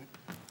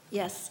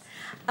 Yes.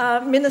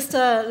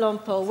 Minister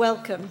Lompo,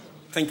 welcome.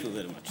 Thank you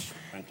very much.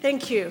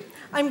 Thank you.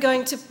 I'm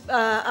going to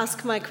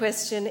ask my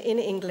question in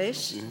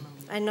English.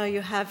 I know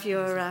you have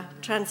your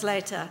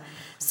translator.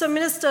 So,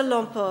 Minister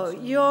Lompo,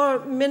 you're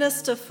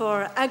Minister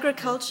for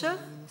Agriculture,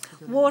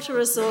 Water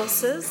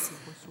Resources,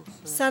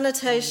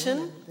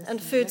 Sanitation,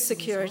 and Food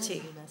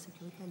Security.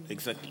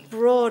 Exactly.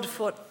 Broad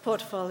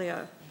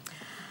portfolio.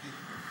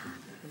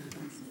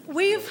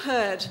 We've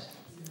heard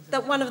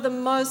that one of the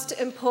most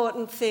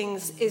important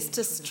things is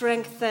to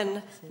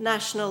strengthen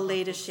national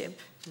leadership.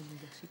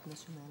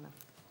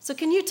 So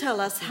can you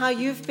tell us how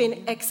you've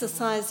been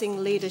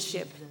exercising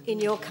leadership in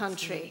your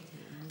country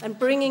and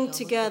bringing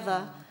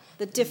together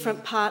the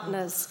different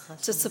partners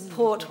to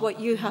support what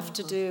you have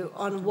to do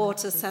on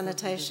water,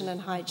 sanitation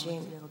and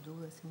hygiene?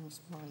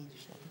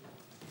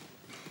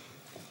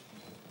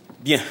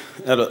 Bien.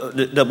 Alors,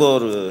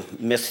 d'abord,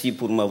 merci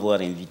pour m'avoir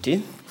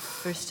invité.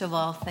 First of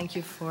all, thank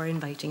you for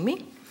inviting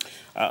me.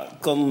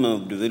 Comme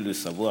vous devez le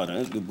savoir,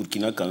 le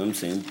Burkina, quand même,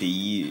 c'est un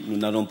pays, nous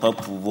n'allons pas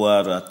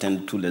pouvoir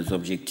atteindre tous les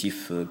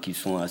objectifs qui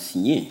sont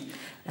assignés.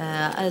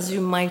 As you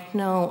might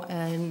know,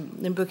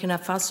 in Burkina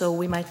Faso,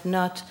 we might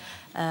not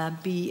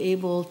be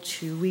able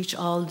to reach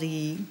all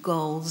the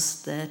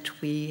goals that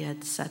we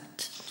had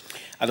set.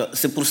 Alors,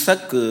 c'est pour ça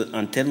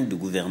qu'en termes de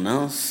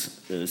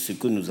gouvernance, ce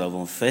que nous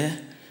avons fait,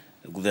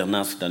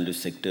 gouvernance dans le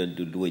secteur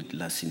de l'eau et de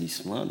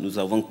l'assainissement, nous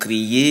avons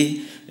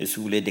créé, si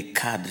vous voulez, des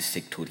cadres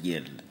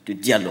sectoriels de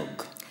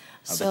dialogue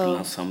avec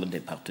l'ensemble des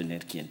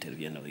partenaires qui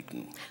interviennent avec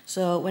nous.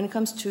 So when it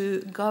comes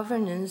to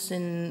governance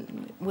in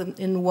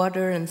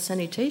water and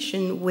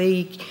sanitation,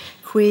 we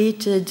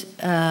created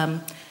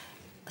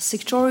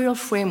sectorial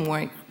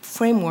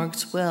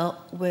frameworks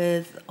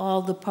with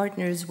all the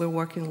partners we're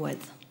working with.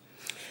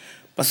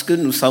 Parce que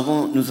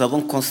nous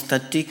avons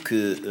constaté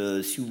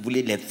que, si vous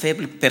voulez, les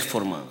faibles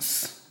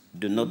performances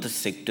de notre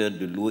secteur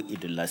de l'eau et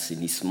de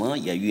l'assainissement,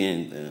 il y a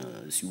eu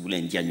si vous voulez,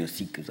 un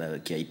diagnostic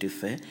qui a été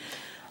fait.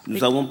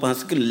 Nous avons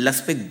pensé que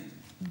l'aspect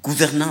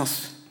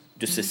gouvernance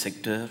de ce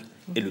secteur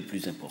est le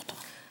plus important.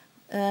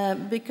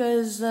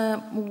 Because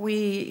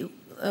we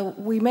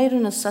made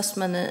an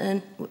assessment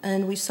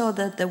and we saw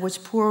that there was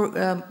poor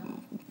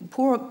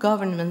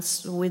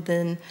governance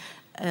within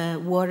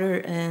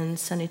water and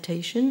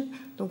sanitation.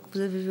 Donc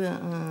vous avez vu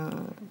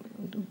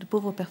de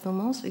pauvres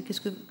performances. Et qu'est-ce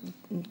que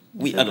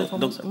oui, alors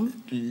donc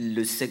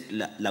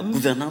la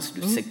gouvernance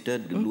du secteur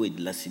de l'eau et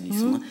de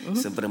l'assainissement,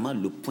 c'est vraiment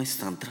le point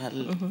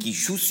central qui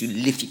joue sur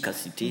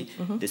l'efficacité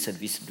des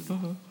services de l'eau.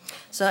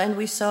 So, and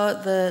we saw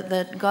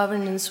that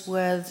governance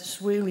was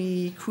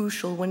really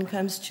crucial when it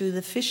comes to the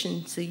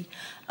efficiency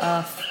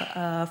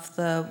of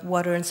the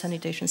water and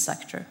sanitation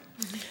sector.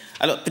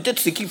 Alors, peut-être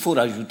ce qu'il faut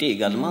rajouter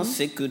également,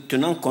 c'est que,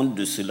 tenant compte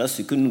de cela,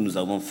 ce que nous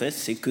avons fait,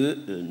 c'est que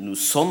nous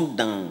sommes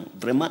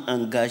vraiment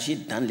engagés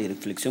dans les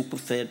réflexions pour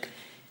faire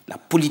la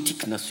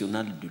politique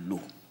nationale de l'eau.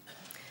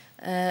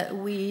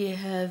 We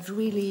have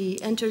really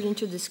entered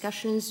into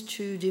discussions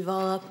to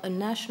develop a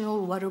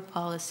national water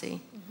policy.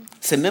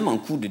 C'est même en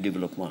cours de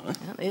développement. Hein?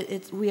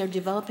 We are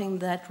developing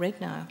that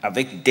right now.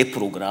 Avec des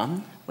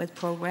programmes. With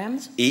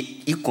programs. Et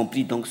y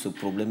compris donc ce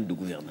problème de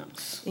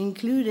gouvernance.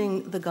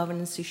 Including the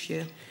governance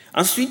issue.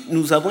 Ensuite,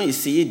 nous avons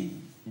essayé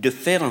de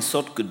faire en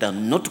sorte que dans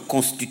notre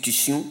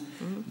constitution,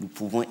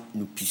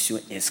 nous puissions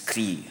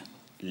inscrire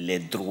les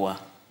droits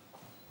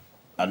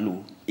à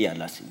l'eau et à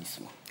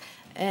l'assainissement.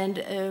 And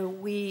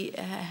we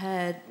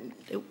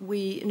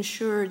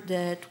ensured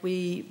that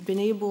we've been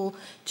able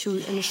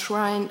to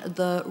enshrine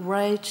the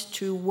right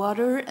to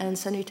water and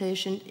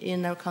sanitation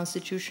in our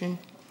constitution.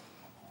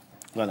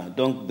 Voilà,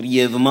 donc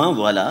brièvement,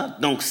 voilà.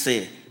 Donc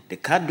c'est des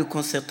cadres de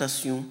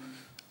concertation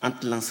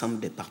entre l'ensemble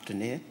des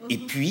partenaires et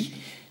puis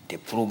des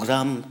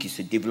programmes qui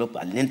se développent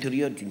à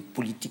l'intérieur d'une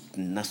politique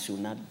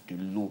nationale de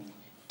l'eau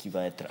qui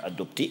va être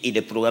adoptée. Et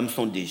les programmes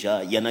sont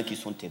déjà, il y en a qui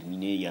sont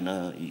terminés, il y en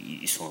a,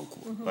 ils sont en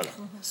cours. Voilà.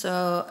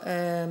 So,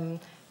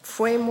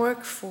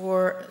 framework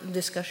for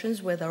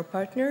discussions with our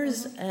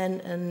partners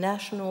and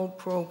national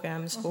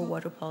programs for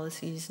water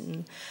policies.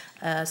 And,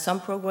 some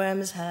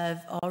programs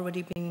have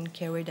already been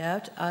carried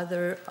out,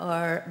 others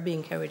are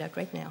being carried out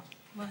right now.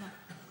 Voilà.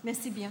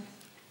 Merci bien.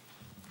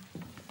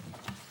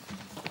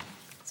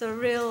 It's a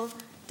real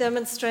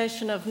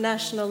demonstration of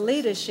national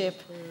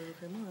leadership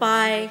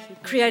by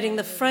creating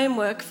the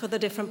framework for the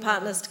different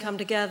partners to come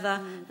together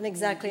and,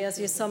 exactly as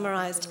you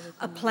summarized,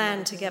 a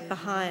plan to get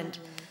behind.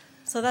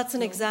 So that's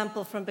an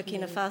example from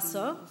Burkina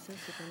Faso.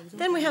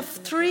 Then we have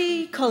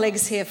 3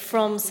 colleagues here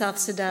from South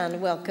Sudan.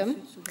 Welcome.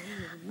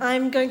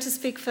 I'm going to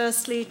speak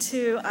firstly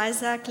to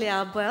Isaac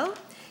Liabwel.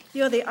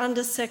 You're the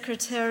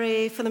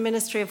Undersecretary for the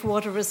Ministry of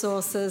Water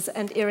Resources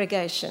and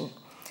Irrigation.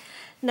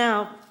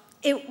 Now,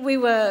 we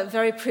were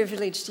very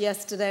privileged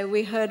yesterday.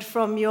 We heard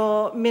from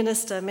your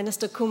minister,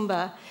 Minister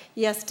Kumba,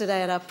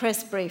 yesterday at our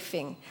press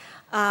briefing.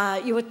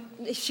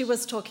 She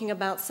was talking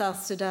about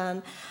South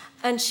Sudan,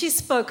 and she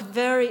spoke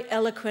very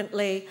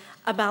eloquently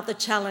about the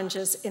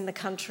challenges in the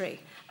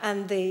country,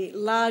 and the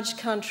large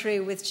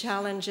country with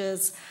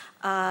challenges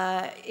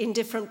in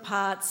different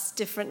parts,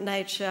 different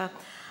nature.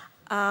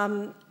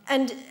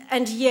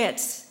 And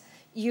yet,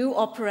 you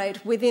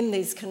operate within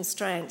these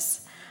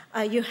constraints.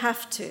 You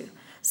have to.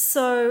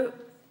 So,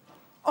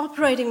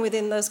 operating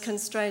within those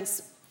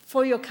constraints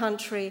for your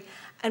country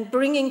and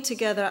bringing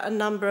together a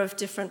number of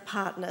different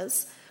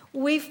partners,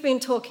 we've been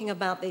talking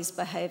about these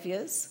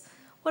behaviours.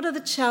 What are the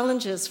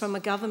challenges from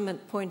a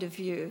government point of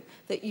view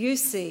that you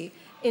see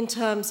in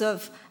terms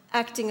of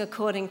acting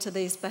according to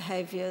these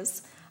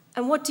behaviours?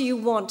 And what do you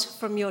want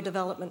from your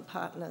development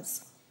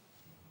partners?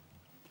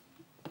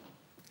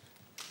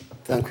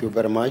 Thank you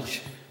very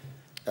much,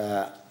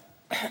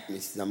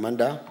 Mrs.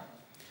 Amanda.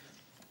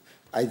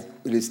 I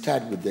will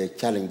start with the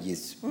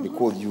challenges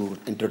because you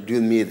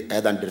introduced me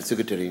as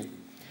Undersecretary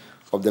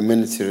of the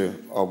Ministry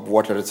of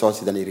Water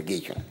Resources and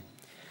Irrigation.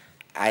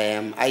 I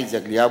am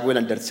Isaac Liabwel,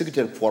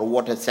 Undersecretary for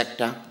Water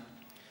Sector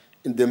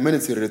in the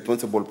Ministry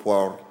responsible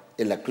for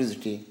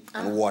electricity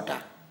and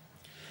water.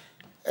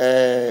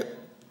 Thank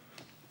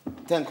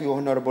you,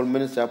 Honorable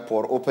Minister,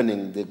 for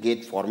opening the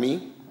gate for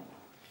me.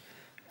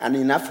 And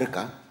in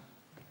Africa,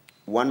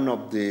 one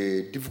of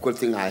the difficult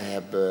things I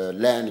have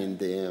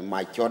learned in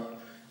my short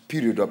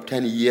period of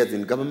 10 years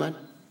in government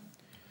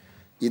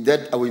is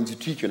that our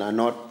institutions are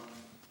not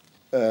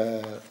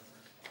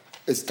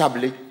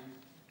established,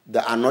 they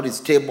are not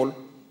stable.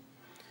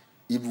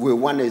 If we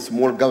want a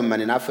small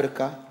government in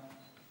Africa,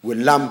 we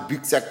lump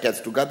big sectors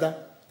together,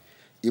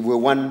 if we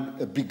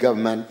want a big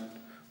government,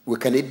 we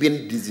can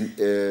even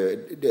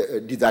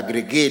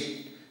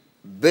disaggregate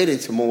very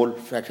small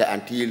factor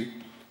until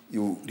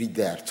you reach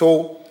there.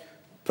 So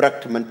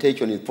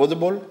fragmentation is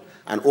possible,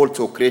 and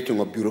also creating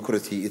a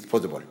bureaucracy is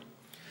possible.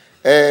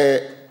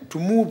 To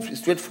move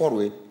straight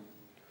forward,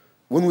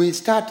 when we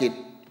started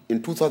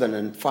in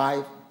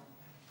 2005,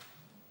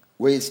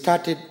 we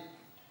started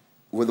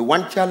with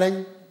one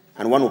challenge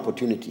and one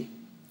opportunity.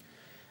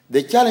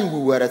 The challenge, we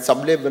were at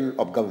sub-level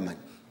of government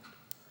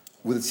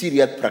with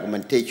serious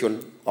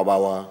fragmentation of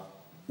our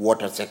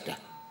water sector.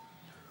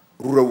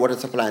 Rural water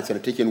supply and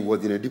sanitation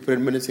was in a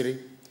different ministry.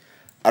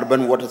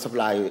 Urban water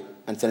supply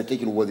and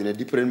sanitation was in a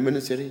different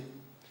ministry.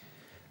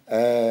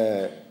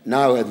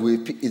 Now as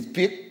we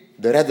speak,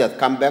 the rest has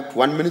come back to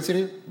one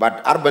ministry,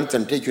 but urban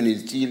sanitation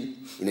is still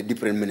in a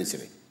different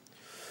ministry.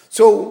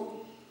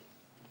 So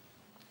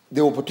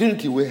the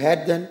opportunity we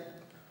had then,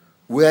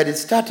 we had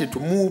started to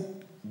move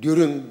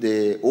during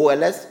the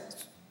OLS,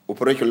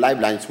 Operation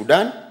Lifeline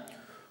Sudan.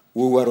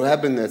 We were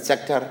having a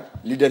sector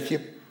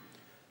leadership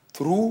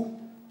through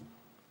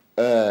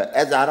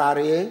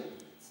SRRA,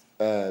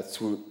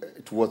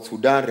 towards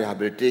Sudan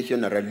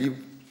Rehabilitation and Relief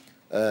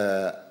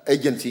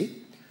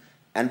Agency,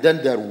 and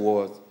then there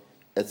was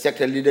a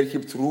sector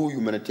leadership through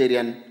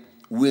humanitarian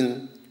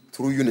wing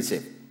through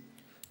UNICEF.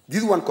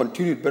 This one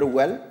continued very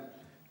well.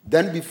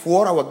 Then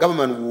before our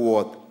government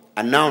was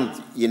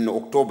announced in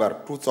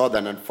October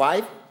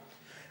 2005,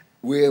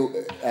 we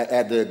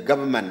at the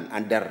government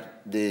under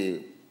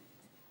the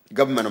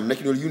government of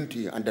national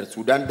unity under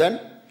Sudan then,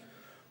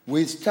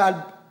 we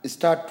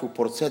start to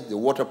process the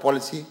water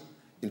policy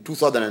in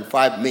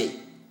 2005 May.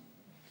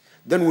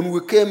 Then when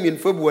we came in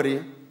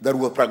February, there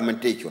was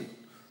fragmentation.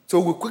 So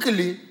we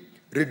quickly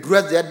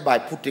redressed that by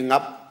putting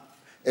up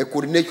a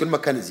coordination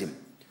mechanism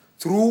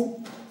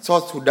through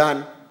South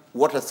Sudan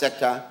Water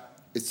Sector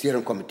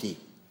Steering Committee.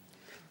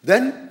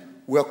 Then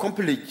we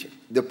accomplished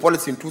the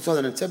policy in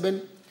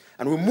 2007,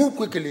 and we moved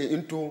quickly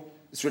into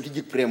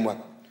strategic framework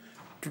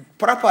to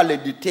properly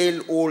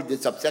detail all the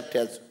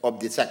subsectors of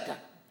the sector.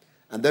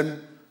 And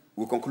then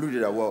we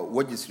concluded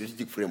what is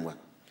strategic framework.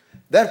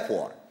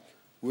 Therefore,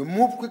 we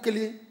moved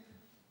quickly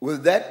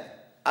with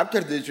that. After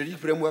the strategic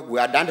framework, we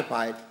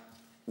identified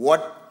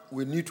what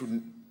we need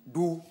to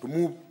do to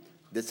move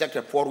the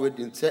sector forward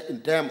in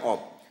terms of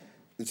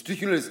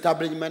institutional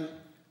establishment,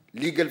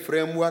 legal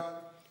framework,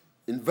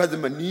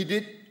 investment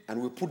needed,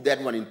 and we put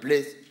that one in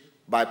place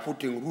by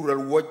putting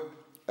Rural Watch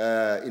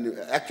in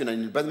Action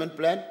and Investment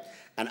Plan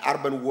and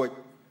Urban Watch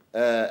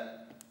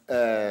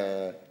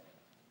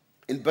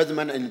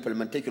Investment and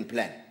Implementation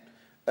Plan.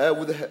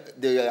 With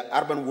the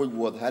Urban Watch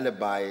was held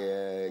by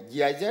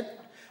GIZ,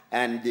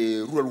 and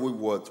the Rural Watch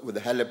was with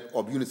the help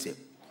of UNICEF.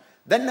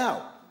 Then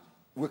now,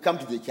 we come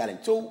to the challenge.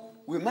 So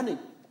we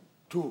managed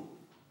to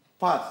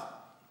pass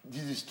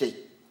this stage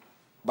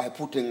by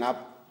putting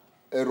up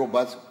a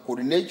robust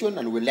coordination,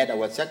 and we led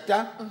our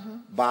sector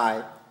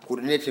by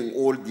coordinating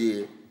all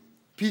the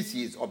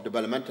pieces of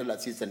developmental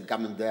assistance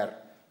coming there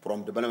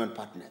from development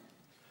partners.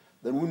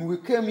 Then when we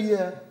came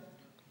here,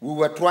 we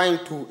were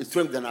trying to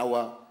strengthen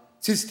our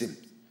system.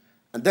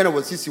 And then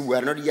our system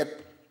were not yet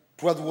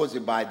trustworthy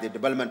by the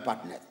development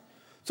partners.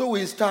 So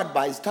we start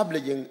by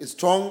establishing a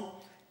strong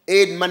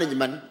aid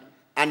management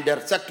under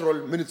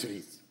sectoral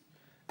ministries.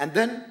 And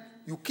then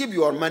you keep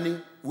your money,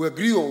 we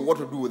agree on what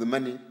to do with the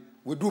money,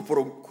 we do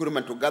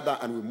procurement together,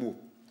 and we move.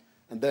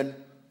 And then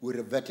we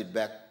revert it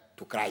back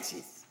to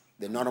crisis,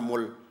 the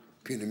normal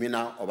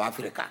phenomena of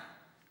Africa,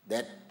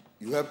 that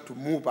you have to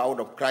move out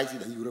of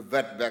crisis and you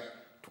revert back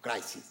to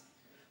crisis.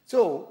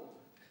 So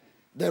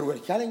there were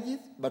challenges,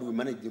 but we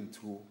managed them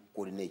through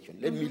coordination.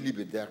 Let me leave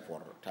it there for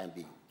the time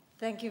being.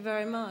 Thank you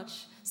very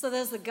much. So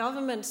there's the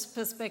government's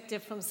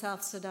perspective from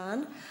South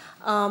Sudan.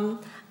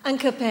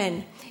 Anka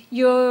Pen,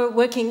 you're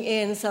working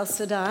in South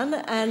Sudan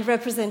and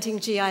representing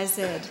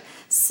GIZ.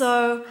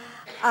 So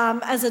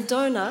as a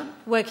donor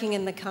working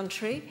in the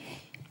country,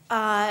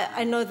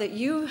 I know that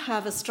you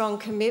have a strong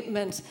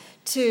commitment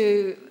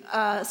to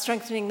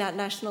strengthening that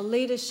national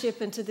leadership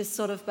and to this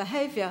sort of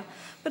behaviour.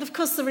 But of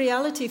course the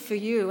reality for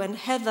you, and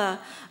Heather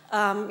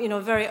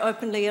very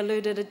openly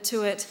alluded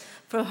to it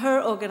for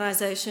her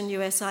organisation,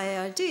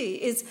 USAID,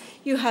 is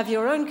you have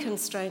your own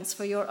constraints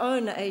for your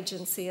own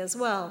agency as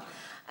well,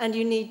 and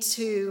you need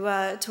to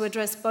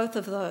address both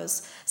of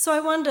those. So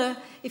I wonder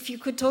if you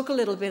could talk a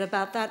little bit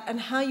about that and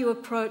how you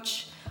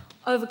approach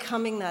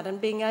overcoming that and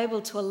being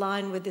able to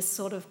align with this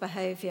sort of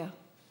behaviour.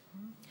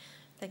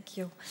 Thank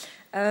you.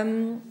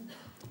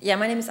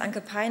 My name is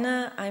Anke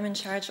Peine. I'm in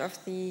charge of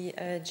the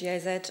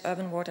GIZ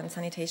Urban Water and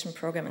Sanitation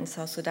Program in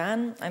South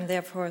Sudan. I'm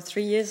there for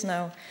 3 years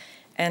now,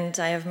 and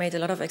I have made a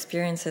lot of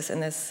experiences in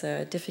these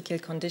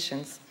difficult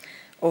conditions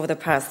over the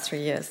past 3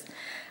 years.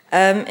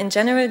 In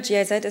general,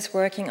 GIZ is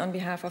working on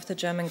behalf of the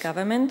German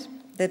government.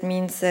 That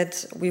means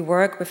that we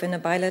work within a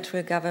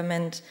bilateral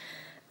government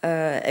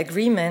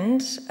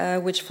agreement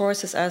which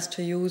forces us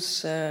to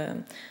use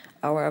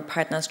our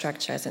partner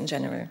structures in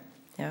general.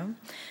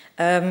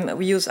 Yeah?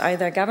 We use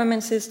either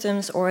government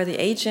systems or the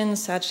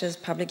agents, such as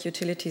public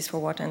utilities for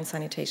water and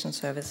sanitation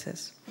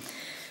services.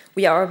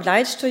 We are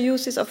obliged to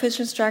use these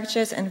official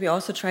structures, and we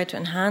also try to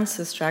enhance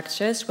the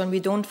structures when we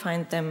don't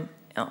find them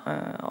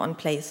on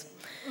place.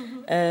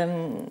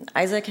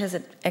 Isaac has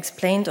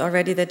explained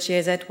already that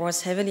GIZ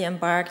was heavily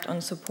embarked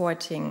on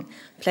supporting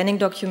planning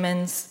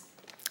documents,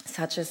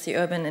 such as the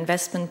Urban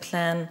Investment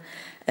Plan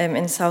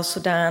in South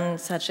Sudan,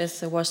 such as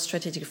the WASH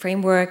Strategic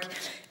Framework,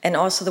 and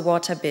also the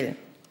Water Bill.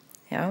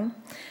 Yeah?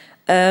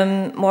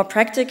 More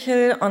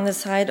practical, on the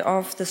side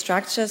of the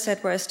structures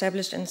that were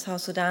established in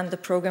South Sudan, the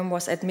program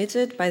was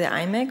admitted by the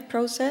IMEC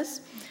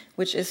process,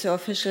 which is the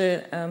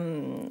official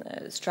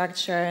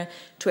structure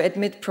to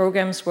admit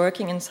programs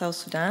working in South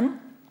Sudan.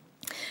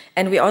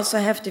 And we also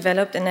have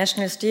developed a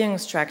national steering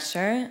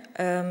structure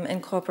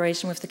in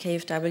cooperation with the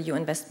KfW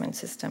investment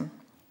system.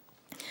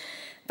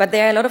 But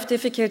there are a lot of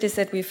difficulties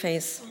that we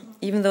face,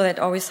 even though that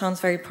always sounds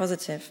very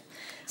positive.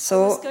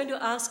 So, I was going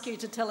to ask you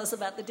to tell us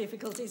about the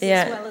difficulties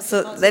yeah, as well as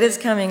so that is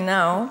coming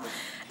now.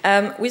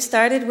 We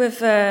started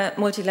with a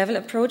multi-level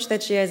approach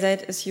that GIZ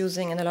is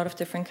using in a lot of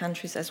different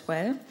countries as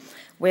well,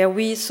 where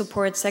we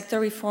support sector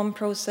reform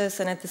process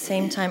and at the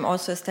same time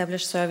also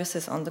establish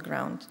services on the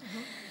ground.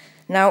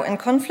 Now, in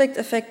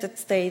conflict-affected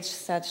states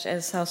such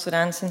as South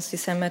Sudan since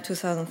December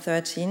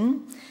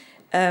 2013,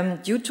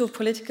 due to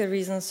political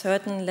reasons,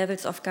 certain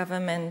levels of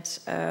government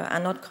are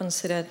not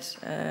considered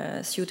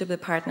suitable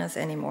partners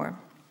anymore.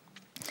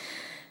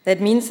 That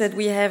means that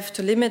we have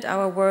to limit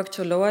our work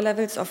to lower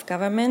levels of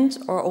government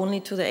or only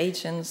to the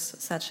agents,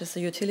 such as the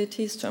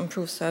utilities, to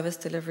improve service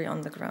delivery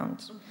on the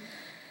ground.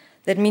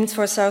 That means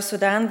for South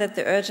Sudan that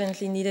the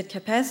urgently needed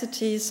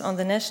capacities on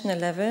the national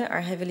level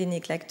are heavily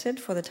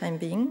neglected for the time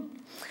being,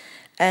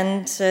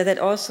 and that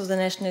also the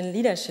national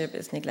leadership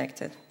is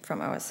neglected from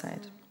our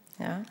side.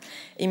 Yeah?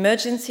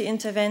 Emergency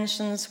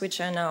interventions,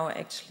 which are now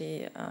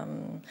actually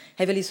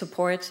heavily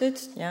supported,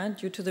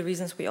 due to the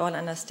reasons we all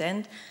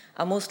understand,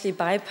 are mostly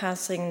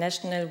bypassing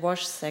national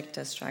WASH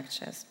sector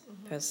structures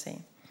per se.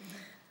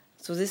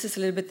 So this is a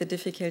little bit the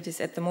difficulties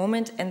at the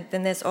moment. And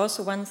then there's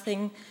also one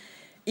thing,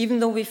 even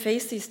though we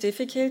face these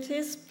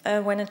difficulties,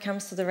 when it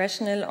comes to the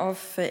rationale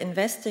of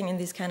investing in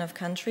these kind of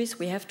countries,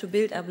 we have to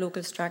build up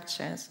local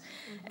structures.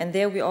 And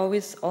there we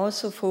always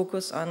also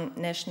focus on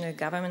national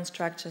government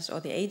structures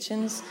or the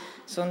agents.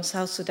 So in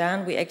South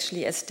Sudan, we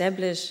actually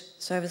establish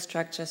service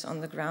structures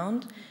on the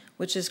ground,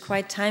 which is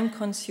quite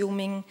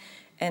time-consuming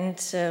and,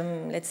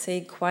 let's say,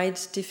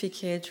 quite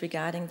difficult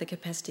regarding the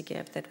capacity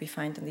gap that we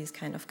find in these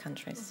kind of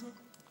countries.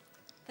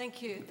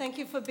 Thank you. Thank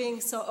you for being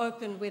so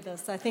open with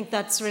us. I think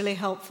that's really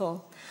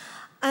helpful.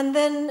 And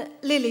then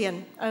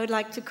Lillian, I would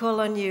like to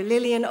call on you.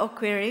 Lillian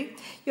Okwiri,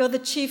 you're the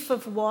Chief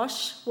of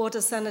WASH, Water,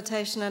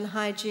 Sanitation and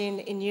Hygiene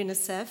in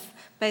UNICEF,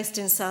 based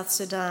in South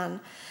Sudan.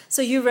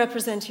 So you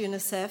represent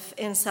UNICEF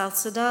in South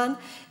Sudan,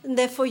 and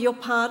therefore you're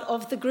part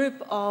of the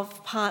group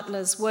of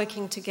partners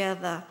working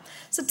together.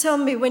 So tell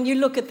me, when you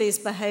look at these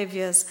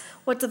behaviours,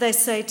 what do they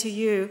say to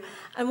you,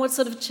 and what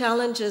sort of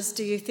challenges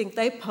do you think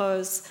they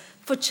pose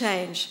for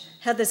change?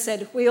 Heather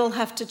said, we all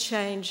have to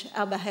change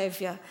our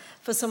behaviour.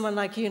 For someone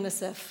like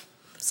UNICEF,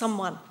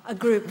 a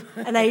group,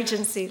 an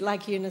agency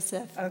like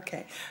UNICEF.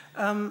 Okay.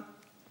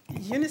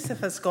 UNICEF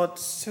has got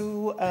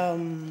two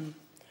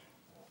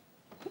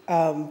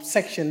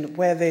sections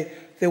where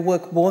they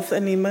work both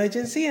in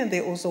emergency and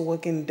they also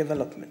work in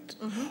development.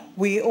 Mm-hmm.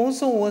 We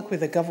also work with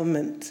the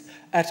government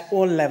at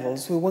all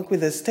levels. We work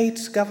with the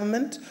state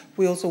government,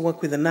 we also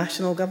work with the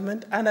national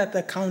government, and at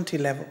the county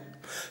level.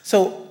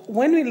 So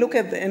when we look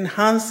at the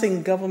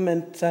enhancing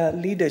government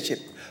leadership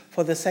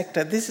for the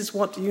sector, this is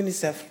what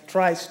UNICEF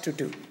tries to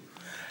do.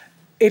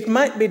 It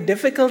might be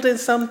difficult in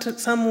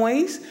some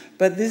ways,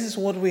 but this is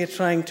what we are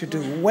trying to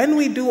do. When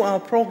we do our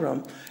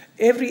program,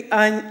 every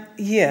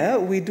year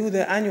we do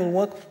the annual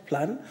work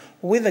plan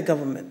with the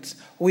government.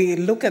 We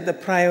look at the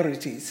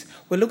priorities.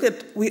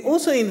 We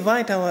also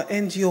invite our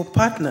NGO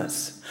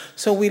partners.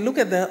 So we look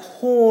at the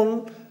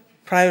whole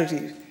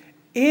priority.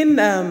 In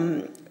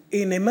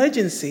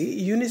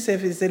emergency,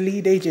 UNICEF is the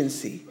lead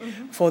agency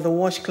for the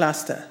WASH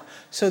cluster.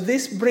 So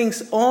this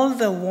brings all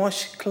the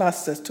WASH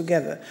clusters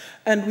together.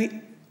 And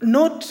we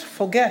not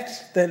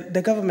forget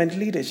the government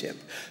leadership.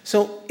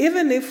 So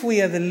even if we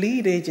are the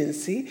lead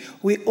agency,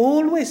 we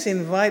always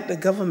invite the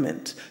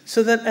government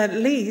so that at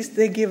least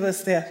they give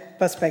us their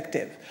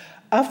perspective.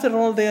 After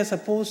all, they are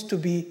supposed to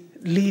be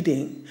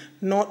leading,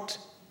 not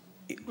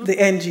the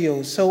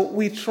NGOs. So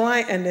we try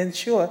and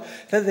ensure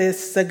that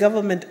there's a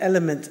government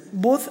element,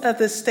 both at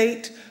the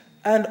state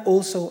and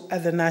also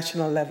at the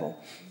national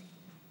level.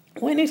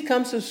 When it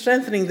comes to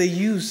strengthening the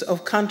use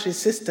of country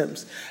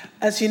systems,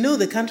 as you know,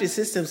 the country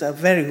systems are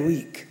very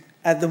weak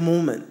at the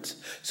moment.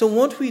 So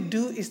what we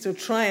do is to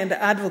try and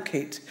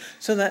advocate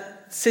so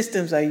that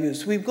systems are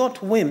used. We've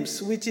got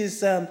WIMS, which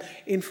is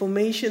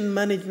information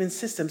management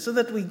system, so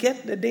that we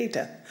get the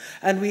data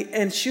and we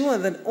ensure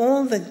that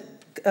all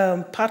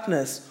the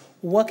partners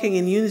working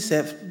in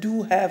UNICEF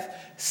do have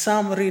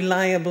some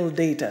reliable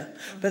data.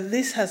 But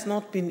this has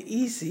not been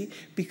easy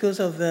because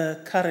of the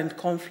current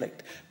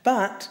conflict.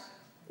 But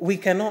we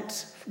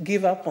cannot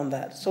give up on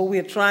that. So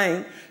we're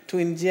trying to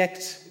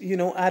inject,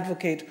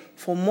 advocate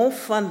for more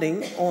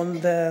funding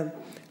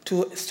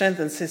to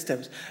strengthen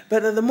systems.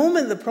 But at the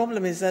moment, the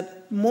problem is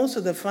that most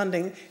of the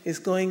funding is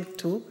going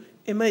to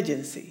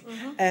emergency,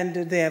 and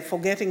they're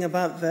forgetting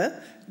about the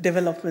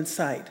development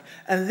side.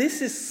 And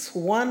this is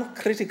one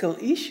critical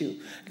issue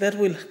that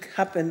will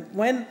happen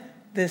when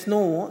there's no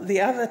war.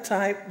 The other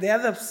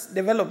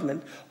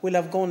development will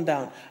have gone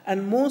down.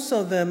 And most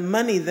of the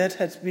money that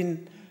has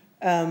been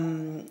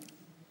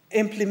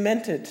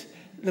implemented,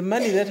 the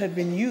money that had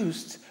been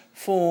used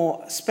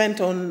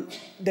spent on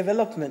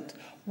development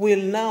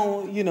will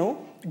now,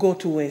 go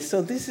to waste.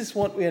 So this is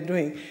what we are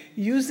doing,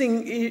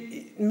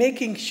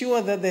 making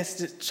sure that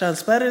there's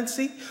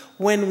transparency.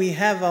 When we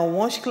have our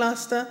WASH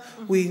cluster,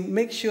 we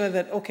make sure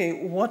that, okay,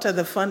 what are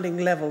the funding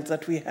levels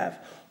that we have?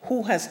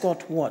 Who has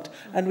got what?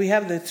 And we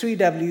have the 3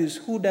 Ws,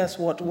 who does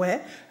what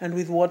where, and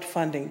with what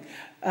funding.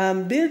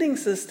 Building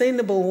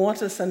sustainable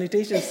water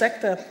sanitation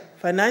sector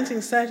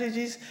financing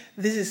strategies,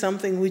 this is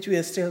something which we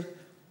are still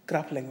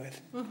grappling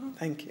with.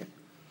 Thank you.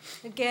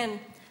 Again,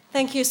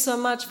 thank you so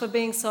much for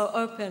being so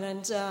open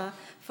and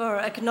for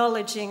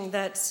acknowledging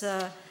that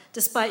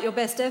despite your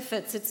best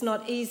efforts, it's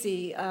not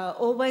easy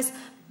always,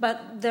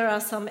 but there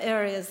are some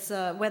areas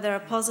where there are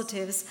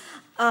positives.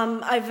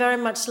 I very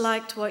much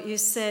liked what you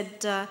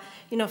said,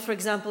 for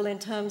example, in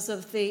terms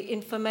of the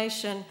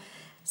information.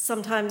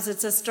 Sometimes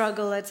it's a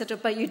struggle, etc.,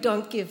 but you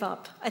don't give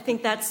up. I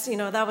think that's,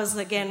 that was,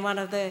 again, one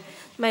of the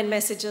main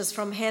messages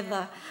from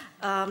Heather.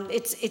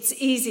 It's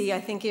easy, I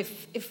think,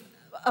 if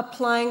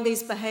applying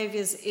these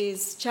behaviours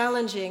is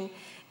challenging,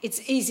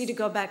 it's easy to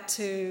go back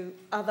to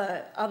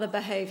other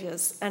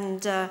behaviours,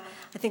 and I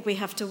think we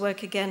have to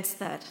work against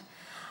that.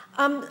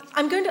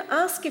 I'm going to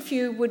ask if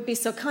you would be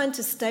so kind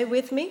to stay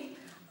with me.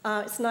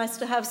 It's nice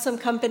to have some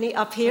company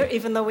up here,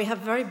 even though we have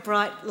very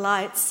bright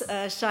lights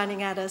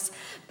shining at us.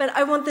 But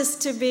I want this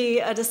to be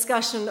a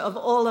discussion of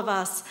all of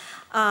us,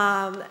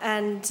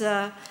 and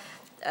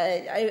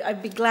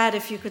I'd be glad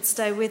if you could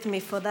stay with me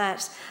for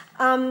that.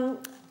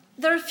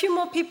 There are a few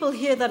more people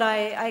here that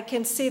I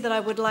can see that I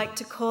would like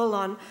to call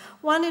on.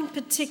 One in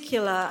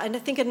particular, and I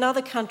think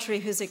another country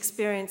whose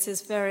experience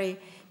is very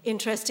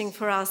interesting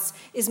for us,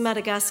 is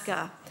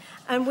Madagascar.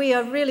 And we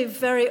are really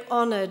very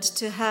honoured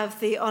to have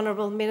the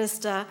Honourable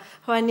Minister,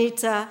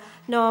 Juanita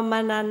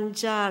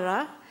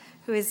Noamananjara,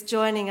 who is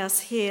joining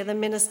us here, the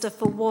Minister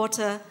for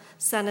Water,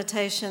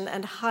 Sanitation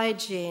and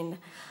Hygiene.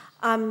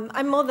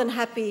 I'm more than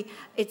happy.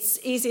 It's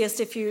easiest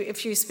if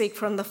you speak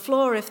from the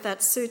floor, if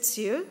that suits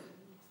you.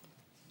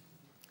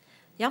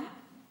 Yeah?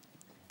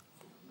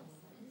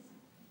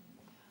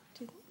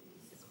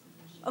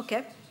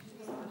 Okay.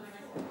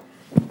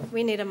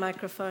 We need a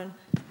microphone.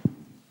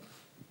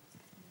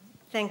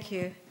 Thank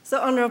you.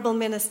 So, Honourable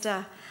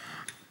Minister,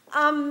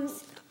 I'm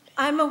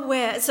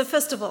aware, so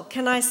first of all,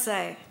 can I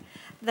say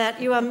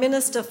that you are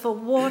Minister for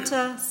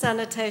Water,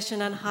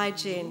 Sanitation and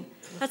Hygiene.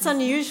 That's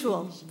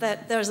unusual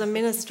that there's a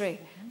ministry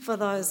for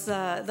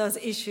those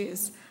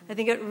issues. I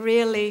think it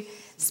really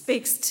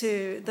speaks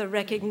to the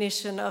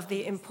recognition of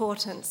the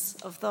importance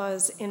of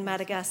those in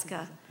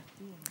Madagascar.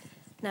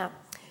 Now,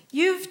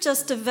 you've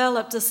just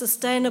developed a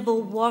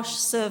sustainable WASH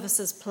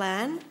services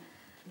plan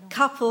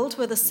coupled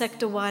with a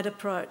sector-wide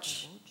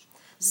approach.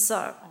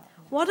 So,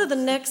 what are the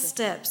next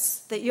steps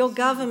that your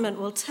government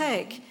will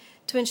take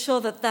to ensure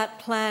that that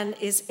plan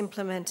is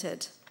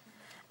implemented?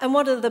 And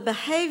what are the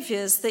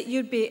behaviours that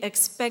you'd be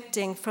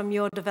expecting from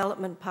your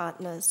development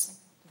partners?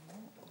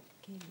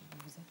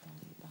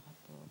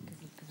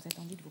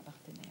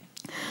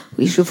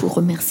 Oui, je vous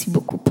remercie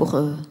beaucoup pour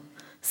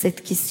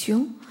cette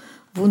question.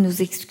 Vous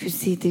nous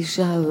excusez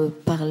déjà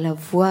par la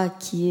voix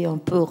qui est un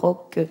peu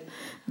rauque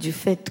du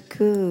fait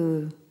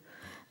que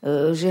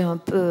j'ai un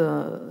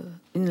peu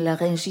une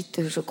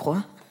laryngite, je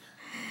crois.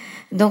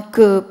 Donc,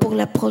 pour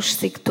l'approche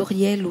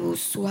sectorielle ou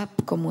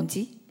SWAP, comme on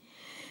dit,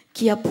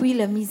 qui appuie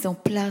la mise en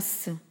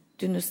place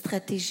d'une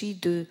stratégie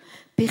de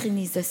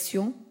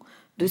pérennisation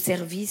de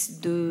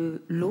services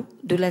de l'eau,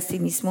 de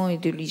l'assainissement et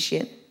de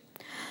l'hygiène.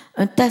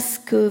 Un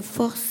task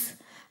force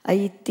a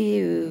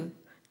été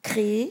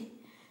créé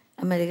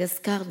à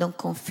Madagascar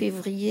donc en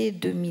février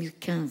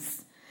 2015.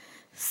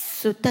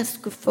 Ce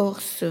task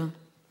force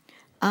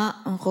a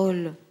un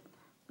rôle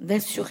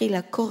d'assurer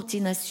la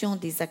coordination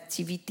des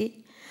activités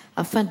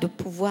afin de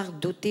pouvoir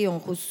doter en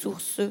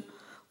ressources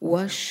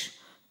WASH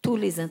tous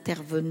les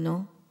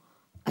intervenants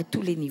à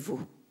tous les niveaux.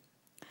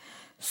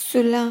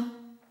 Cela...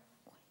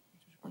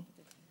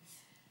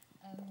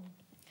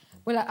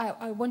 Well,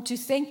 I want to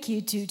thank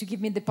you to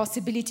give me the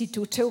possibility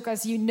to talk.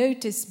 As you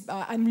notice,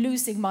 I'm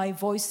losing my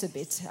voice a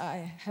bit.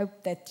 I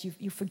hope that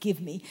you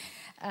forgive me.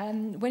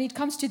 When it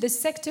comes to the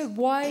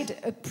sector-wide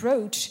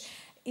approach,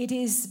 it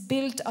is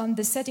built on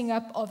the setting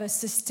up of a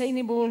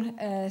sustainable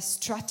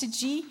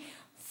strategy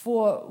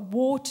for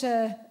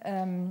water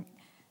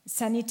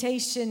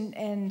sanitation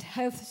and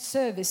health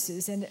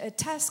services, and a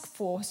task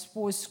force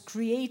was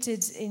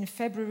created in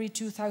February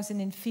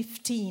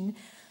 2015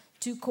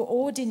 to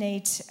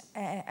coordinate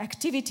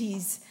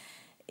activities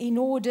in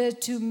order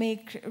to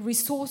make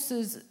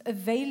resources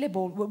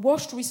available,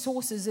 washed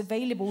resources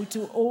available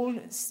to all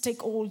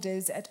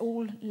stakeholders at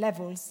all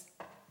levels.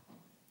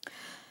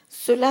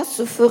 Cela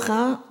se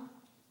fera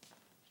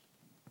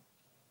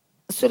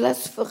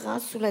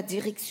sous la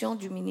direction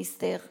du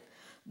ministère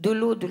de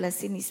l'eau, de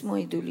l'assainissement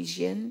et de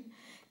l'hygiène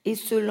et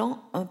selon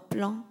un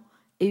plan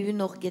et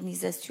une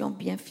organisation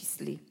bien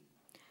ficelés.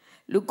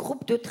 Le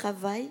groupe de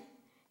travail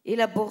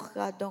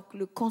élaborera donc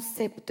le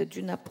concept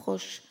d'une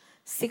approche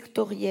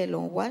sectorielle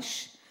en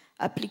WASH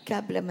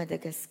applicable à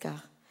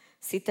Madagascar,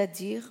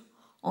 c'est-à-dire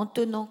en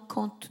tenant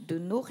compte de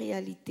nos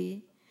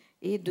réalités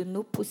et de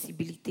nos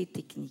possibilités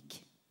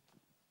techniques.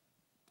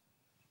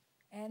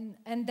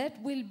 And that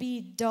will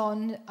be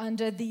done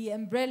under the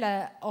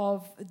umbrella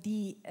of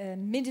the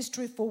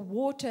Ministry for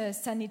Water,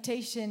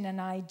 Sanitation and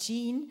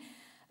Hygiene,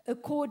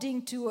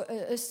 according to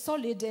a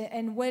solid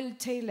and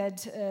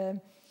well-tailored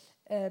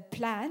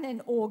plan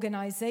and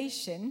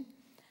organization.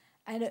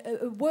 And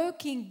a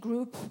working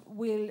group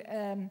will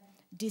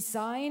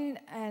design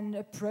an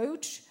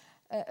approach,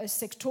 a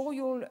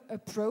sectorial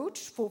approach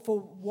for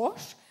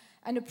WASH,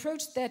 an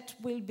approach that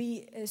will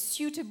be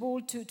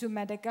suitable to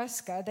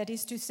Madagascar, that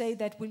is to say,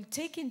 that will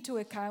take into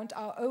account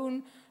our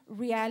own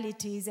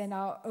realities and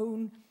our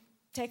own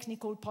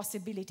technical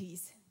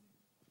possibilities.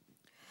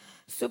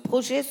 Ce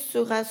projet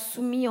sera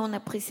soumis en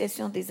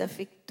appréciation des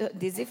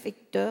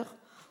effecteurs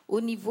au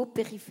niveau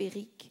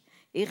périphérique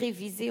et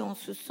révisé en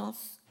ce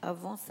sens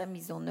avant sa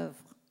mise en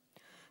œuvre.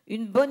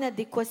 Une bonne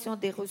adéquation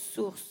des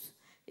ressources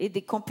et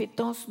des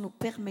compétences nous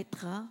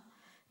permettra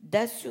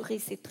d'assurer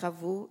ces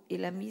travaux et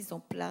la mise en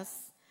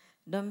place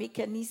d'un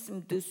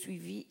mécanisme de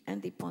suivi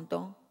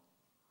indépendant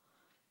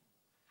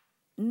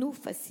nous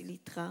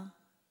facilitera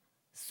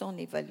son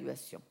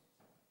évaluation.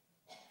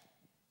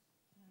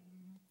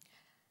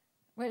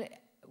 Well,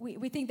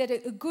 we think that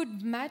a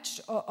good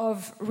match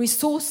of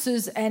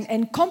resources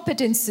and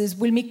competences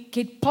will make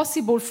it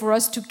possible for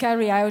us to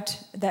carry out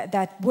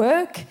that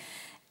work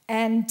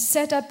and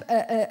set up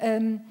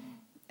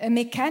a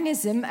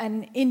mechanism,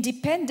 an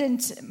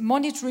independent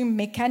monitoring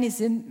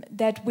mechanism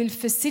that will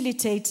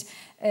facilitate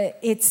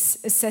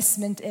its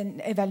assessment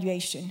and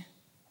evaluation.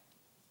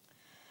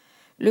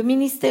 Le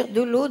ministère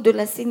de l'eau, de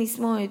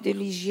l'assainissement et de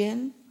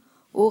l'hygiène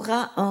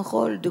aura un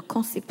rôle de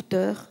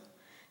concepteur,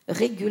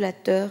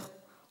 régulateur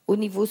au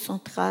niveau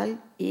central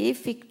et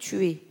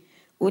effectué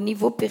au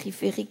niveau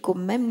périphérique au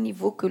même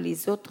niveau que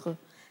les autres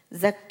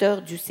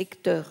acteurs du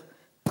secteur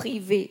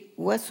privé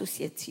ou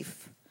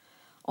associatif.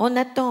 On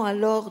attend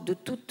alors de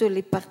toutes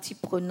les parties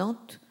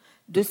prenantes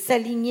de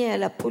s'aligner à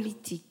la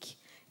politique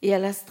et à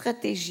la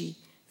stratégie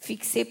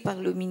fixée par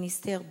le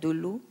ministère de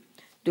l'eau,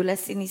 de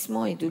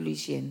l'assainissement et de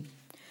l'hygiène.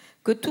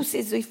 Que tous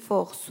ces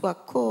efforts soient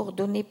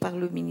coordonnés par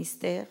le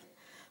ministère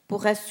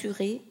pour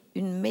assurer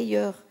une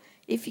meilleure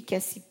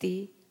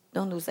efficacité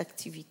dans nos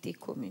activités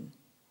communes.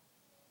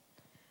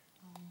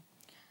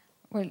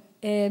 Well,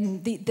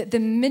 the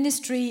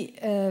Ministry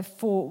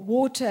for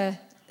Water,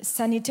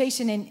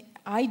 Sanitation and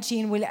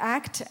Hygiene will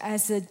act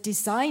as a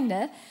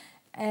designer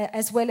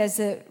as well as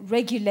a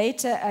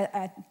regulator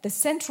at the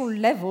central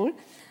level,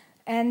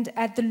 and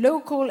at the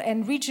local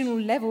and regional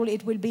level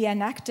it will be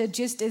an actor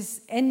just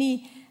as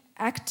any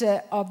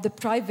actor of the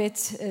private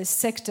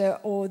sector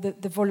or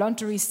the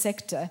voluntary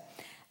sector.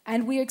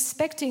 And we're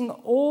expecting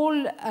all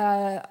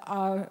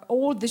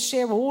the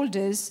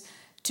shareholders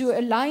to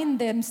align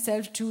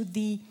themselves to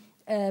the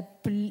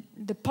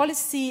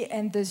policy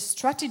and the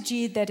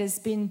strategy that has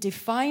been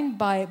defined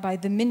by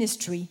the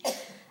ministry.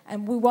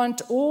 And we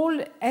want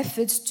all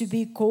efforts to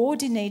be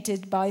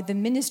coordinated by the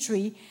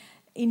ministry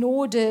in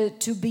order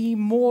to be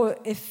more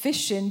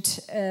efficient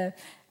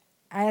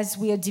as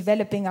we are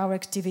developing our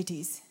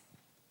activities.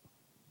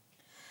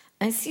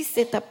 Ainsi,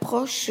 cette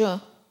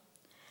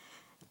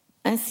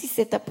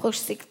approche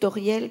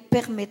sectorielle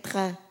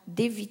permettra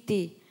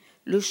d'éviter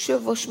le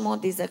chevauchement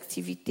des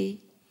activités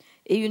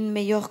et une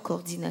meilleure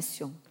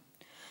coordination.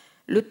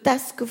 Le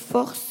task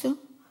force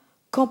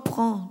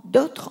comprend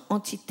d'autres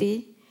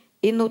entités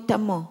et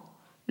notamment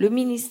le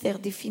ministère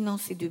des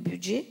Finances et du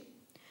Budget,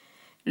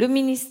 le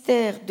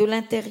ministère de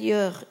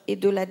l'Intérieur et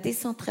de la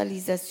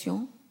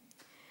décentralisation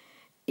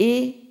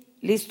et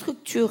les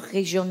structures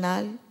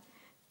régionales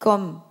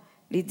comme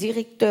les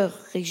directeurs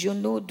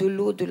régionaux de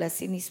l'eau, de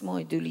l'assainissement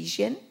et de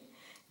l'hygiène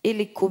et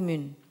les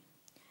communes.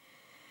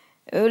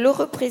 Le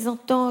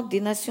représentant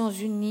des Nations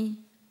Unies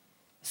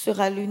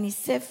sera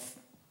l'UNICEF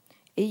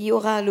et il y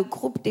aura le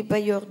groupe des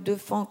bailleurs de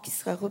fonds qui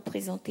sera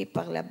représenté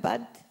par la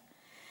BAD.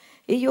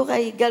 Et il y aura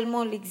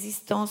également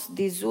l'existence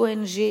des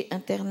ONG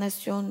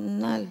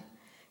internationales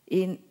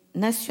et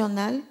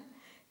nationales.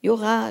 Il y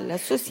aura la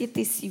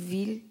société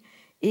civile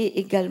et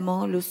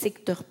également le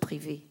secteur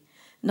privé.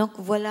 Donc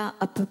voilà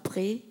à peu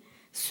près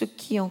ce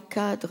qui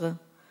encadre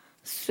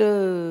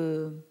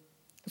ce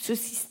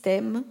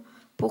système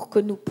pour que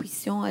nous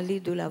puissions aller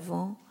de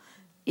l'avant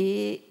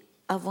et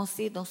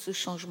avancer dans ce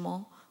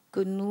changement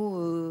que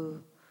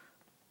nous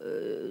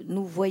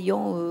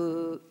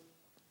voyons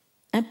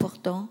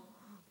important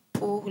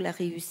pour la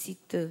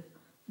réussite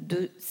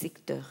de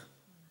secteur.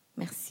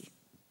 Merci.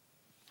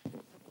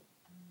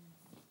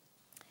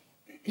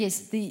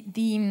 Yes,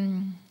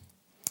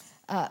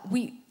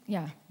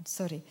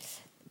 sorry.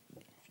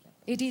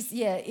 It is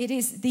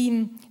this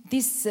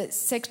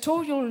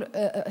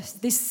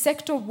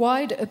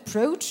sector-wide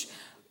approach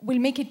will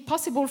make it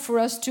possible for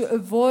us to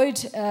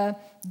avoid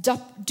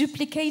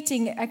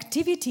duplicating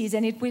activities,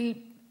 and it will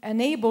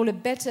enable a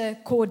better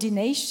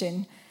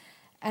coordination.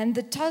 And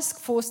the task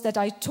force that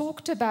I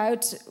talked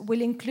about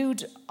will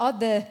include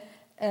other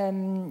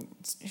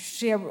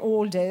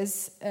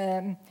stakeholders,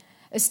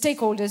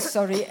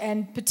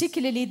 and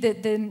particularly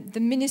the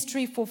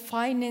Ministry for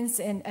Finance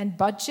and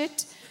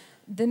Budget,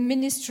 the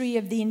Ministry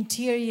of the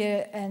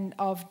Interior and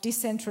of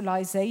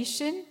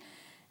Decentralization,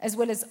 as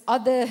well as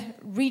other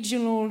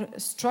regional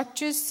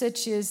structures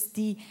such as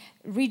the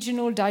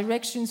regional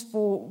directions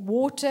for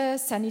water,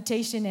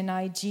 sanitation and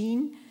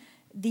hygiene,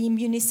 the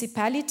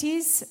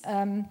municipalities.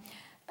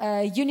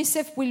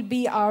 UNICEF will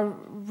be our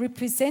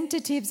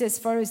representatives as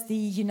far as the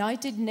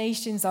United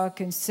Nations are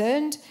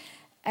concerned,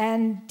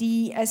 and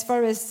as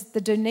far as the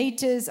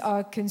donators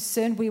are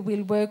concerned, we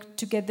will work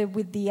together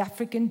with the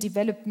African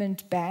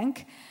Development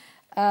Bank.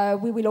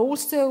 We will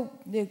also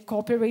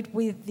cooperate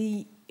with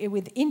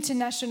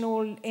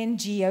international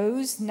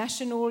NGOs,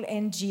 national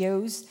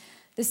NGOs,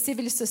 the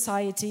civil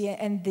society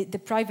and the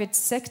private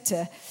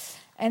sector.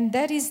 And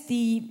that is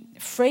the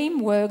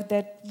framework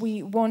that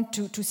we want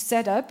to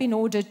set up in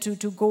order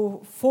to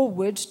go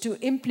forward to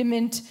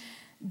implement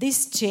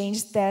this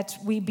change that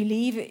we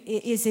believe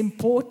is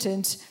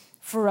important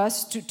for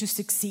us to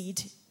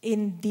succeed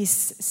in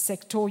this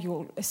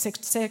sector-wide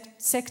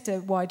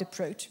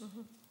approach.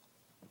 Mm-hmm.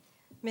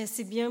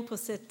 Merci bien pour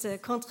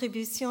cette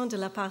contribution de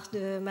la part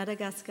de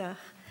Madagascar.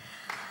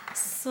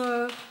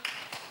 So,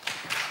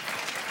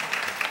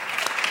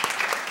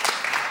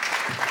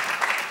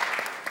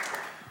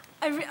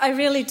 I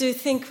really do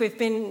think we've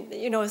been,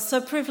 so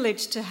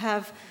privileged to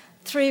have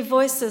three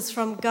voices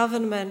from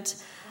government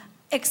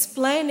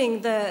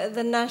explaining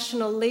the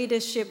national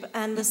leadership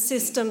and the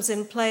systems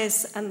in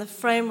place and the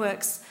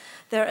frameworks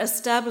they're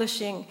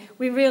establishing.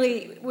 We're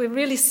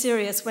really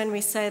serious when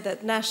we say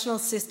that national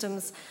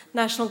systems,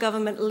 national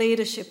government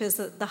leadership is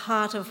at the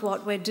heart of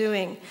what we're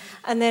doing.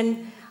 And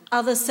then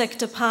other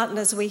sector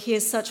partners, we hear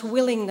such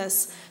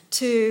willingness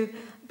to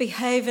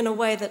behave in a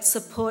way that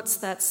supports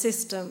that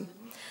system.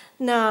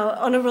 Now,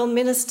 Honourable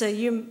Minister,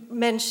 you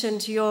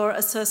mentioned your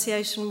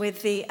association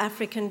with the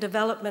African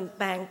Development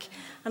Bank,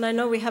 and I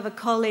know we have a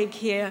colleague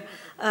here,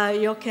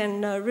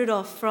 Jochen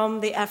Rudolph, from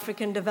the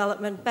African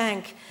Development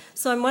Bank.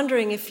 So I'm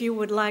wondering if you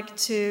would like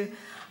to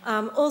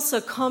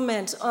also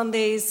comment on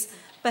these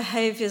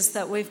behaviours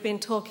that we've been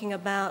talking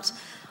about.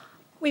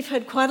 We've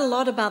heard quite a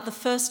lot about the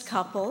first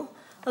couple,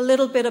 a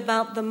little bit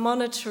about the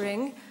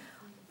monitoring.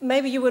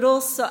 Maybe you would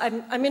also,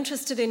 I'm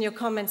interested in your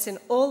comments in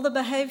all the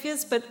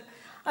behaviours, but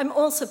I'm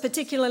also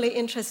particularly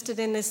interested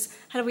in this,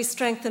 how do we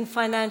strengthen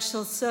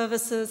financial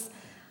services,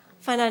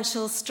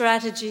 financial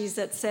strategies,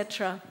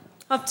 etc.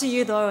 Up to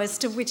you, though, as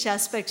to which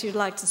aspect you'd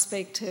like to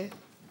speak to.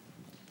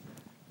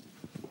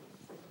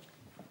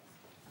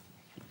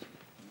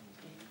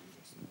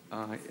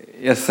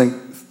 Yes,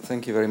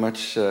 thank you very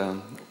much,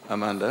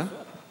 Amanda.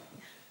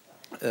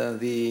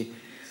 The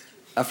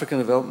African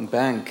Development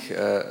Bank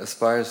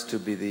aspires to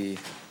be the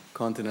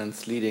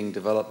continent's leading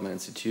development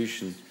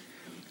institution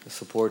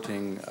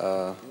supporting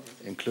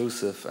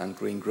inclusive and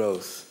green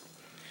growth.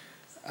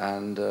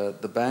 And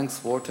the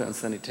bank's water and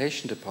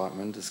sanitation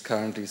department is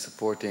currently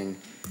supporting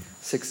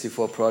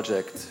 64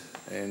 projects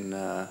in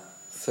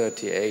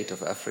 38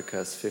 of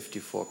Africa's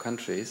 54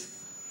 countries.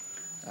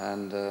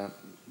 And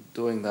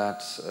doing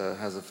that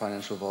has a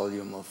financial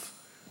volume of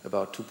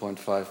about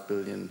 2.5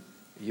 billion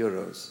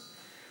euros.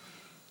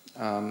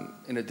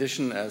 In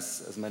addition,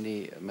 as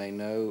many may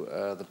know,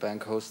 the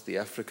bank hosts the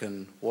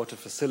African Water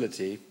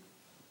Facility,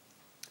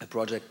 a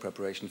project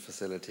preparation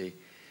facility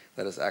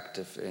that is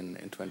active in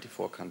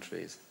 24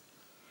 countries.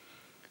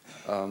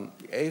 The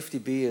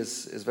AFDB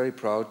is very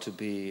proud to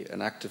be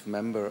an active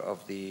member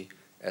of the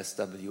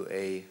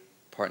SWA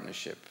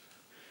partnership.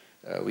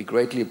 We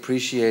greatly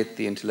appreciate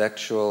the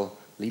intellectual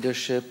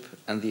leadership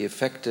and the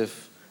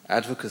effective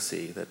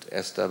advocacy that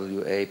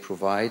SWA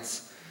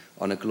provides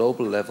on a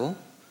global level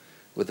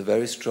with a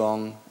very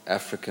strong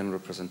African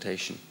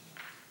representation.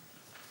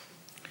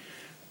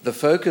 The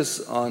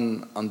focus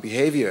on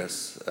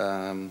behaviors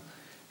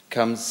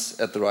comes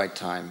at the right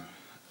time.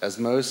 As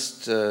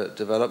most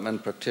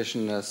development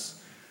practitioners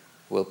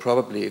will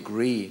probably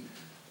agree,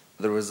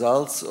 the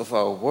results of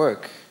our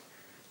work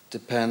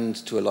depend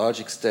to a large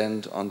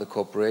extent on the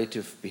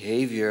cooperative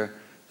behavior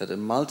that a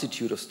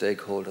multitude of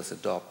stakeholders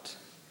adopt.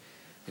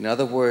 In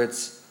other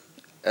words,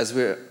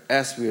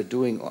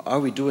 are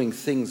we doing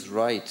things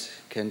right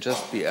can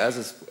just be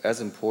as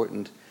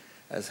important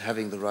as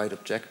having the right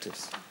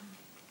objectives.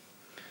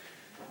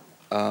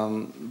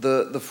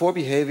 The four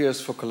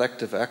behaviors for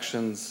collective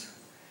actions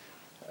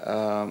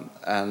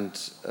and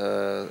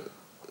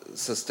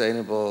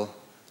sustainable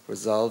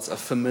results are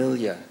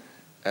familiar,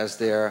 as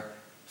they are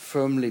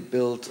firmly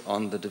built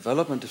on the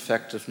development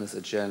effectiveness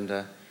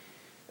agenda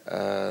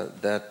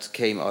that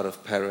came out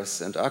of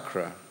Paris and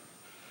Accra.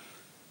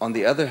 On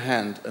the other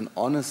hand, an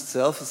honest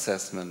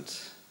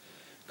self-assessment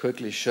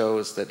quickly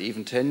shows that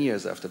even 10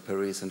 years after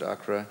Paris and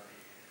Accra,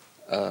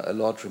 a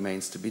lot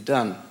remains to be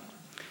done.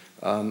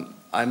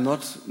 I'm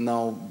not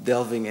now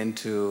delving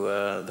into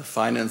the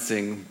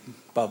financing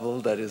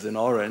bubble that is in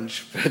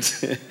orange,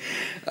 but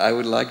I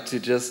would like to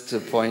just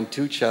point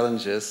two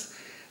challenges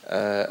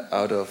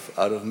out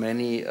of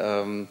many.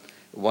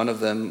 One of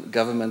them,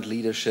 government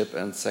leadership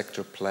and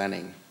sector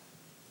planning.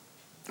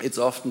 It's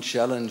often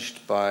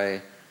challenged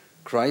by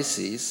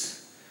crises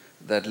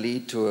that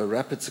lead to a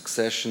rapid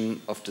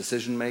succession of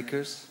decision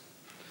makers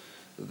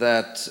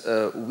that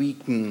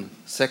weaken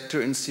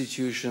sector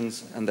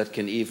institutions and that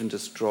can even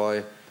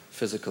destroy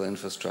physical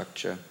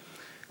infrastructure.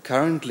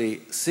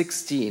 Currently,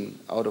 16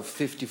 out of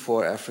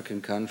 54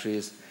 African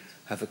countries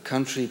have a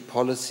country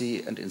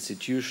policy and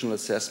institutional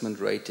assessment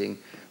rating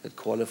that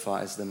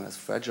qualifies them as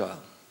fragile.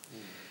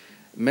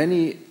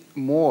 Many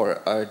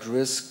more are at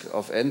risk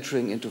of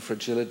entering into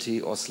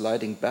fragility or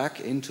sliding back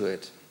into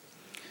it.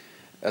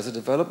 As a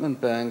development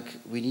bank,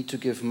 we need to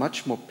give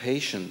much more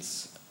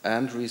patience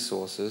and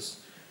resources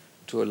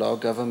to allow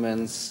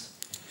governments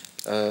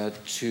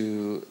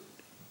to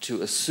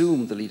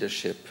assume the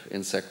leadership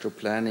in sector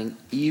planning,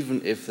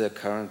 even if they're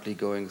currently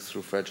going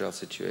through fragile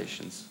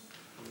situations.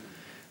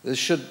 This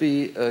should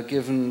be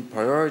given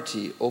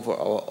priority over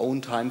our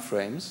own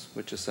timeframes,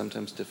 which is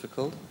sometimes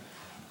difficult,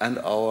 and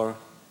our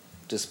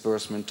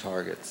disbursement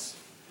targets.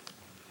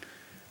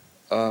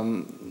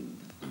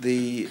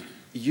 The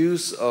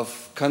use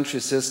of country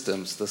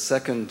systems, the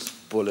second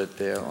bullet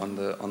there on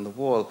the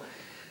wall,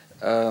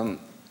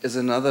 is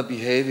another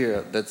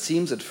behavior that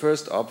seems at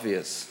first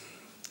obvious,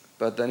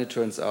 but then it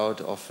turns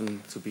out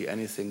often to be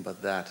anything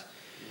but that.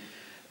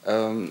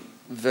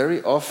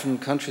 Very often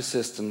country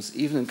systems,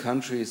 even in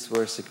countries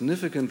where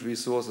significant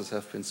resources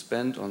have been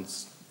spent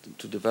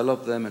to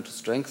develop them and to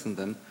strengthen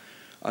them,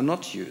 are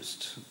not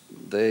used.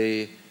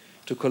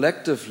 To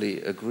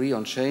collectively agree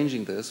on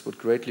changing this would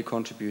greatly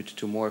contribute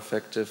to more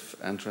effective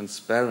and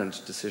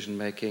transparent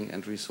decision-making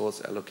and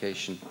resource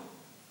allocation.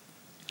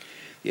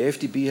 The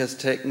AFDB has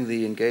taken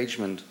the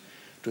engagement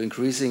to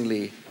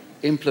increasingly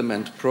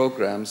implement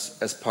programs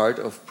as part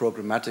of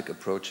programmatic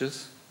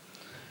approaches.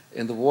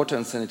 In the water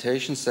and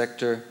sanitation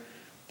sector,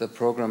 the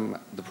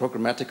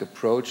programmatic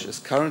approach is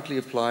currently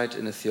applied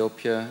in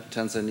Ethiopia,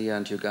 Tanzania,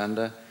 and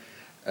Uganda,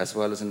 as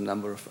well as in a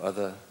number of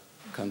other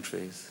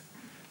countries.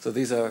 So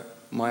these are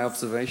my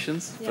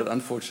observations, but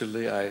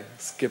unfortunately I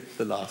skipped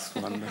the last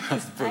one.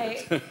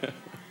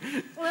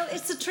 Well,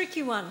 it's a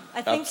tricky one.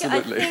 I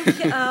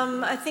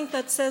think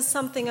that says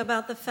something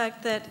about the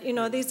fact that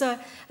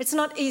it's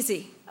not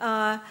easy.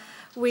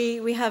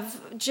 We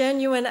have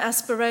genuine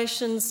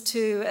aspirations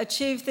to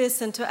achieve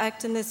this and to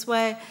act in this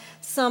way.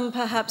 Some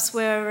perhaps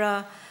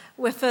we're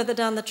further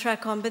down the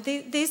track on, but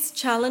these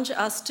challenge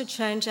us to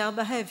change our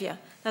behaviour.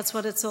 That's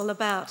what it's all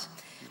about.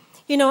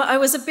 I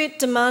was a bit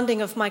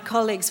demanding of my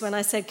colleagues when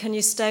I said, can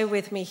you stay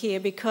with me here?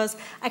 Because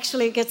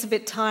actually it gets a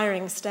bit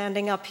tiring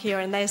standing up here,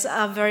 and these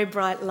are very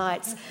bright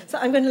lights. So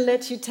I'm going to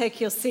let you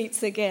take your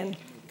seats again,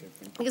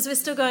 because we're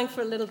still going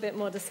for a little bit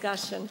more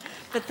discussion.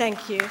 But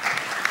thank you.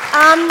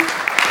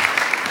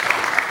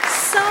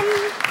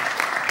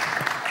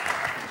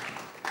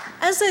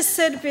 As I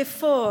said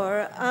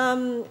before,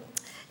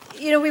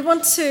 we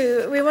want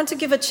to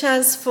give a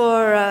chance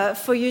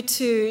for you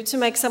to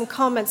make some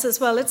comments as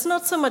well. It's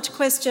not so much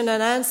question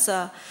and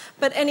answer,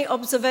 but any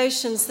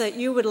observations that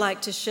you would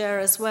like to share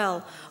as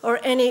well, or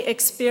any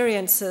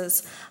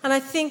experiences. And I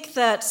think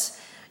that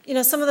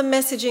some of the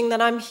messaging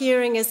that I'm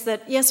hearing is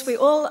that yes, we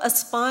all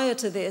aspire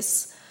to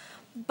this,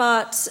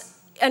 but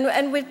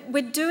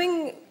we're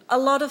doing a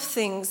lot of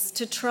things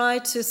to try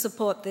to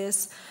support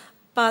this.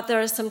 But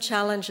there are some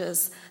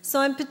challenges.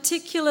 So I'm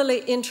particularly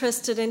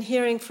interested in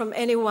hearing from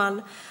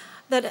anyone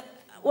that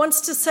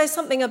wants to say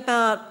something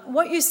about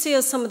what you see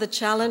as some of the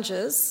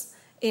challenges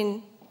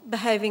in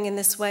behaving in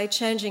this way,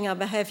 changing our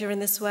behaviour in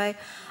this way,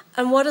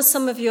 and what are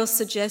some of your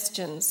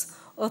suggestions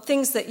or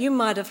things that you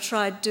might have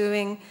tried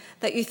doing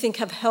that you think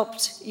have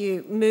helped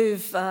you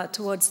move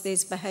towards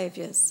these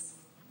behaviours.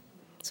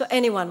 So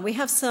anyone, we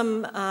have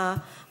some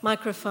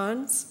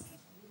microphones.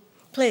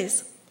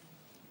 Please.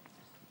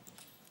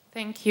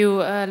 Thank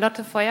you.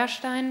 Lotte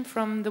Feuerstein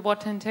from the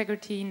Water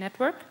Integrity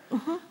Network.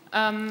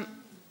 Mm-hmm.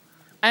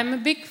 I'm a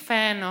big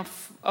fan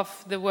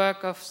of the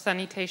work of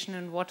Sanitation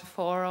and Water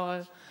for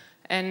All,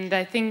 and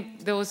I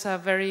think those are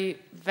very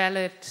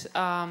valid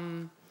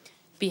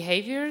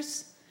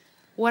behaviors.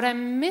 What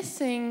I'm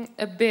missing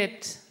a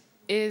bit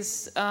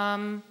is,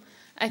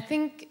 I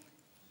think,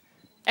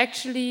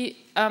 actually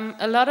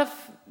a lot of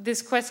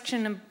this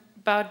question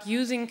about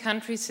using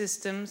country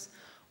systems,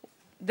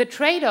 the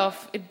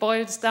trade-off it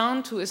boils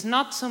down to is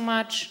not so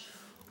much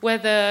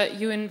whether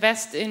you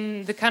invest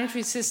in the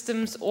country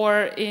systems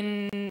or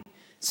in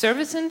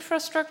service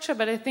infrastructure,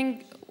 but I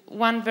think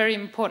one very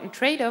important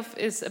trade-off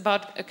is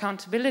about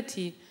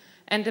accountability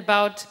and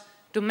about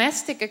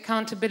domestic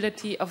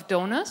accountability of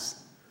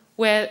donors,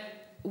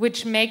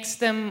 which makes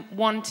them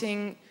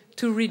wanting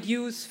to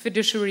reduce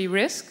fiduciary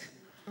risk,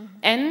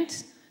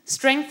 and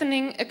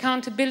strengthening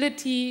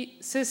accountability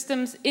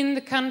systems in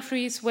the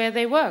countries where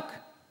they work,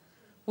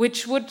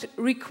 which would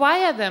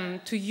require them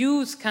to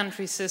use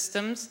country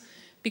systems,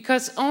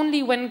 because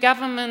only when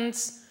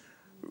governments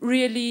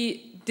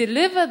really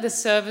deliver the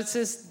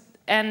services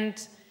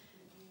and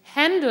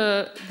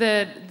handle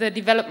the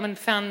development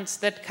funds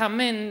that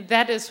come in,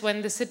 that is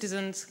when the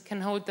citizens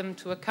can hold them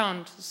to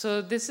account.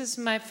 So this is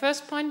my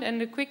first point,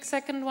 and a quick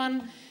second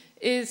one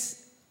is,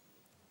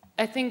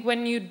 I think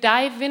when you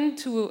dive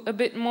into a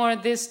bit more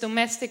this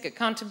domestic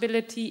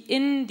accountability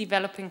in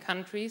developing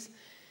countries,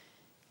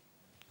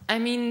 I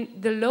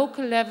mean, the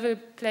local level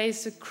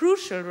plays a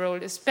crucial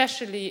role,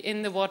 especially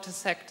in the water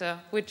sector,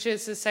 which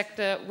is a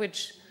sector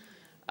which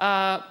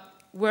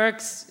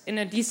works in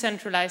a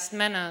decentralized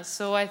manner.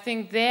 So I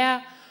think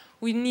there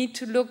we need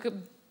to look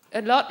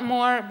a lot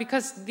more,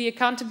 because the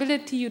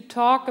accountability you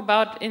talk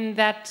about in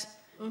that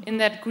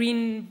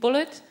green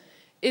bullet,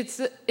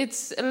 it's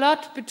a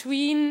lot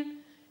between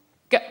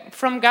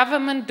from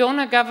government,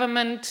 donor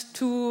government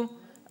to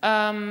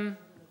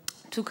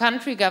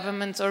country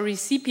governments or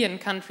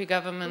recipient country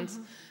governments.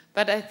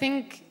 But I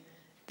think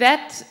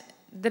that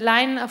the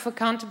line of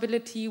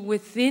accountability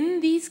within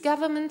these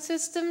government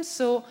systems,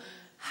 so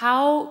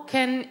how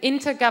can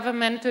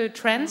intergovernmental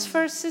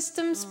transfer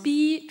systems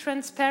be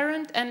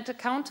transparent and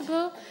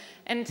accountable?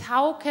 And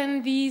how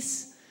can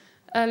these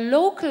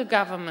local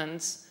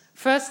governments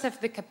first have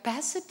the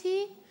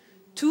capacity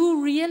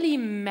to really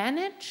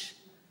manage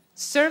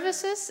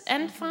services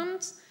and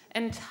funds?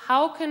 And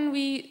how can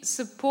we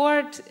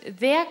support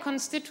their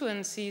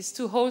constituencies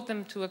to hold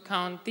them to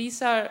account?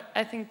 These are,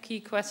 I think, key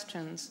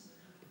questions.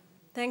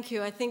 Thank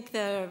you. I think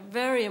they're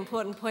very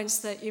important points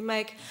that you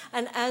make.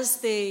 And as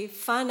the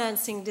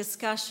financing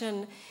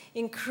discussion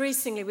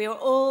increasingly, we are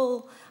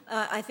all,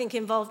 I think,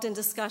 involved in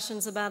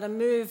discussions about a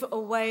move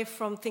away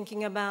from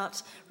thinking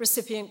about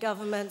recipient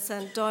governments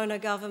and donor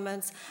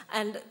governments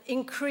and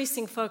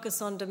increasing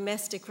focus on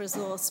domestic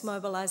resource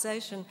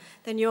mobilization,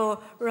 then you're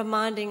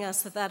reminding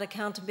us that that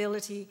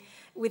accountability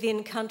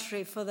within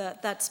country for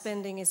that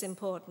spending is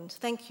important.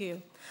 Thank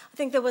you. I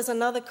think there was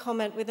another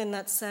comment within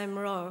that same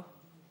row.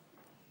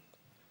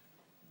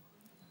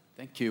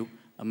 Thank you.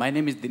 My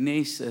name is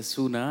Dinesh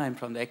Soona. I'm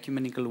from the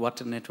Ecumenical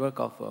Water Network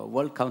of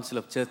World Council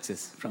of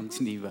Churches from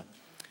Geneva.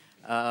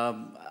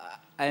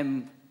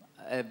 I'm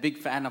a big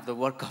fan of the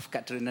work of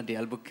Caterina de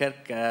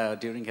Albuquerque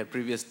during her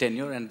previous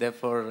tenure, and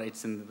therefore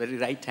it's in the very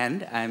right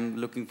hand. I'm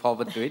looking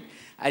forward to it.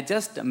 I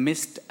just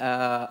missed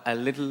a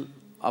little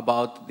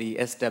about the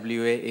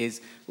SWA. Is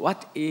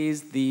what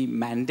is the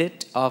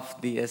mandate of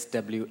the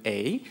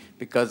SWA?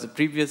 Because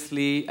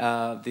previously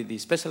the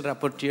special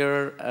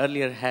rapporteur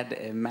earlier had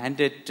a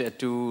mandate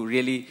to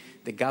really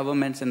the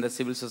governments and the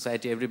civil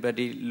society,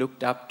 everybody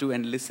looked up to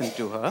and listened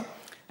to her.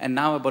 And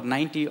now about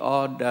 90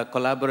 odd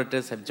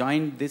collaborators have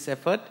joined this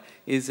effort.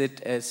 Is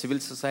it a civil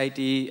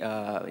society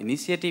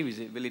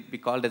initiative? Will it be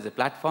called as a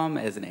platform,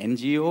 as an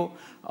NGO?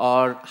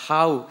 Or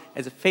how,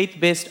 as a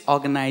faith-based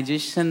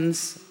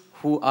organizations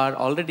who are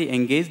already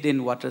engaged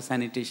in water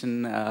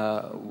sanitation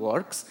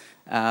works,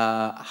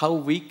 how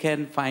we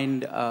can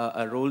find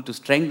a role to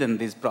strengthen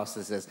these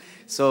processes.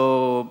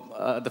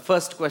 So the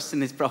first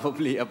question is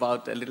probably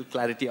about a little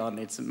clarity on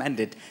its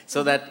mandate,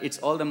 so that it's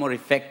all the more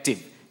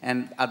effective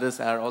and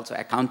others are also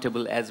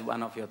accountable, as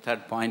one of your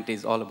third point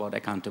is all about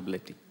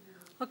accountability.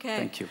 Okay.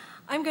 Thank you.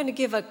 I'm going to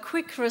give a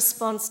quick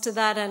response to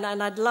that, and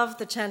I'd love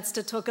the chance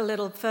to talk a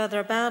little further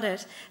about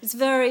it. It's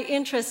very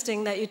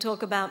interesting that you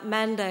talk about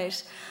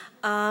mandate,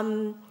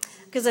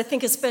 because I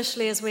think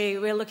especially as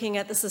we're looking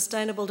at the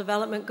Sustainable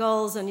Development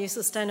Goals and new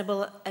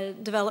Sustainable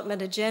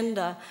Development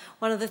Agenda,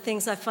 one of the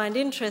things I find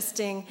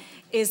interesting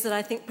is that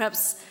I think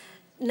perhaps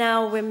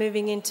now we're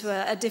moving into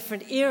a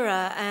different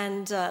era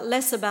and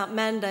less about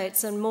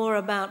mandates and more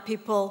about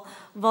people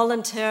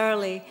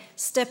voluntarily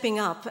stepping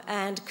up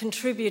and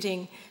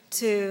contributing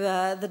to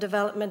the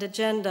development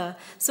agenda.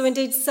 So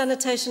indeed,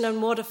 sanitation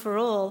and water for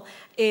all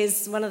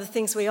is one of the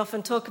things we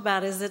often talk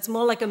about. Is it's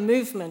more like a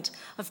movement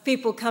of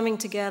people coming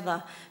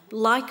together,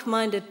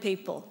 like-minded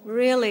people.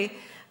 Really,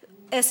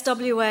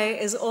 SWA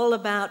is all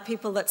about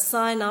people that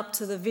sign up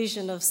to the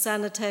vision of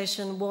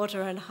sanitation,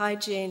 water and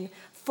hygiene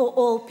for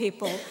all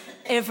people,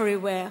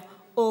 everywhere,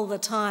 all the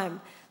time.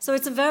 So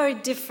it's a very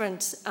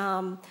different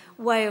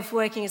way of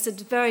working. It's a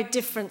very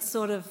different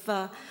sort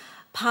of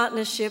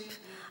partnership.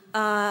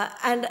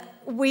 And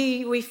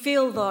we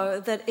feel, though,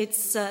 that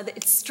its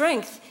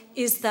strength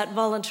is that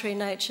voluntary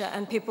nature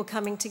and people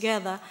coming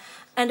together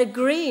and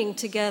agreeing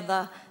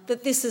together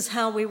that this is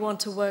how we want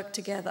to work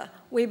together.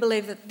 We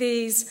believe that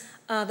these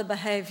are the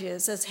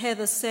behaviours. As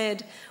Heather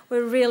said,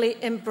 we're really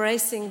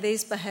embracing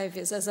these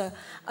behaviours as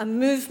a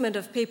movement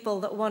of people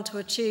that want to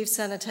achieve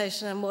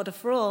sanitation and water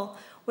for all.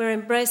 We're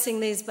embracing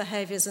these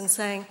behaviours and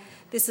saying,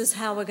 this is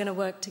how we're going to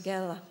work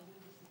together.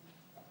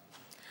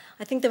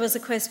 I think there was a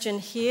question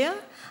here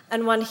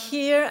and one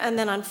here, and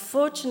then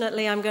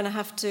unfortunately I'm going to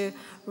have to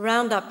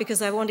round up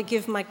because I want to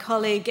give my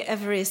colleague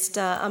Everest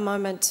a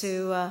moment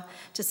to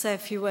say a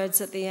few words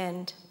at the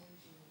end.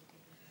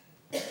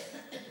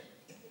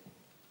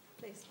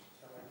 Please.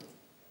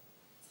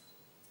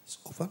 It's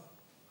over?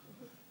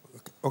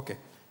 Okay.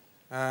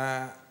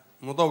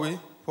 Mudawi,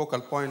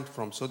 focal point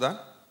from Sudan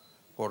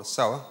for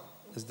SWA,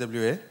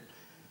 SWA.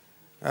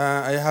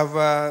 I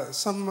have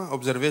some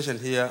observation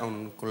here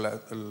on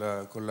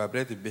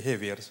collaborative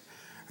behaviors.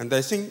 And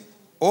I think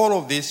all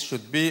of this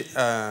should be,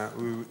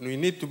 we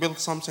need to build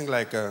something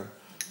like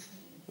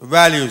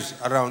values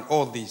around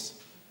all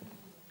these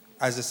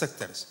as the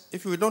sectors.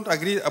 If we don't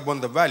agree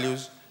upon the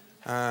values,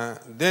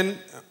 then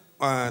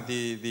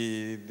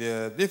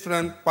the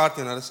different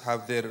partners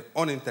have their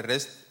own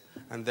interest,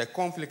 and the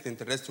conflict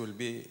interest will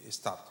be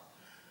started.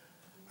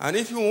 And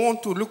if you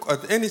want to look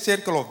at any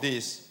circle of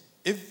this,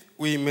 if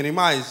we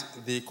minimize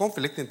the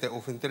conflict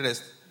of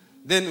interest,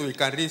 then we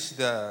can reach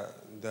the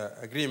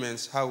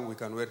agreements how we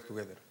can work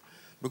together.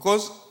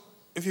 Because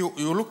if you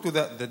look to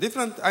the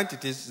different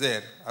entities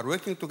there are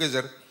working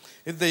together,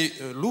 if they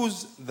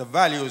lose the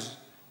values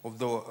of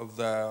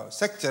the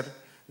sector,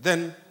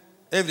 then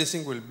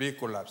everything will be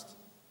collapsed.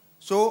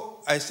 So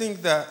I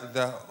think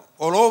that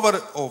all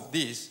over of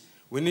this,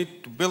 we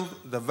need to build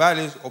the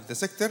values of the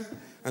sector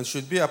and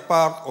should be a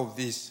part of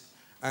this.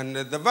 And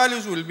the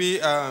values will be,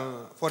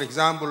 for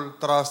example,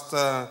 trust,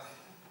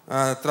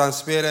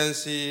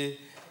 transparency,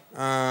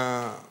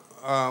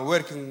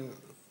 working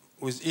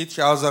with each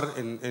other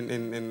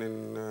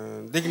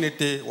in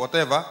dignity,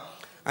 whatever.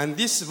 And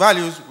these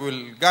values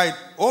will guide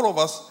all of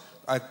us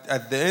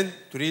at the end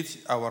to reach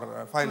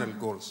our final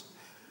goals.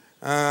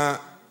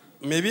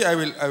 Maybe I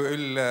will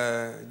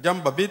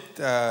jump a bit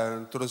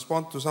to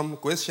respond to some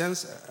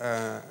questions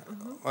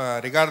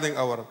regarding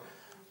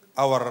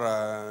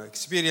our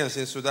experience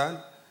in Sudan.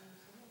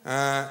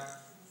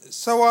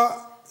 SWA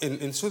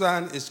in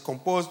Sudan is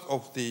composed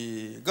of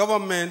the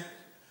government,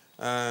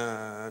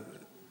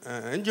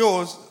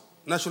 NGOs,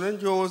 national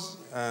NGOs,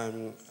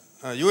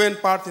 UN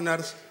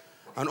partners,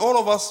 and all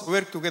of us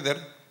work together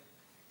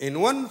in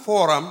one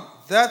forum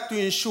that to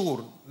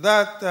ensure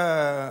that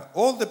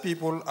all the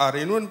people are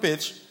in one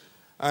page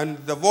and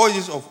the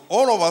voices of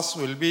all of us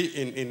will be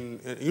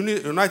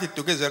united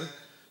together,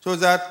 so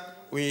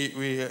that we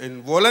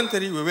in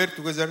voluntary we work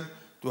together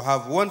to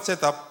have one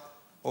setup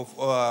of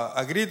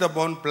agreed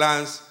upon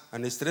plans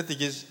and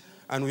strategies,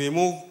 and we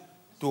move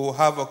to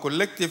have a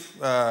collective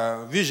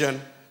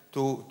vision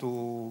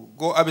to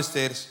go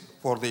upstairs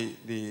for the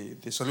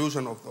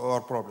solution of our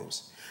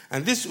problems.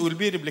 And this will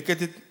be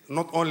replicated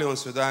not only on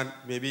Sudan,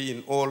 maybe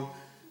in all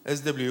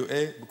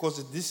SWA,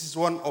 because this is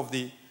one of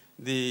the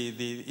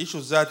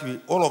issues that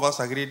all of us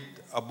agreed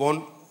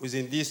upon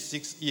within these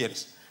 6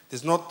 years. It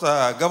is not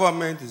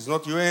government, it is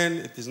not UN,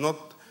 it is not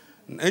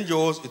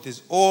NGOs, it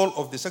is all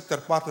of the sector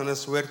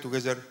partners work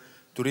together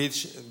to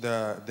reach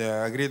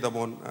the agreed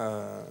upon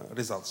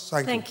results.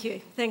 Thank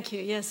you. Thank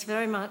you. Yes,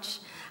 very much.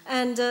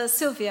 And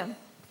Sylvia.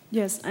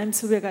 Yes, I'm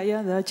Sylvia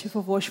Gaya, the Chief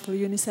of WASH for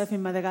UNICEF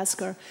in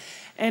Madagascar.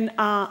 And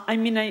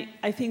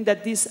I think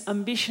that this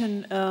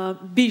vision,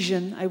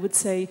 I would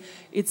say,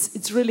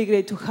 it's really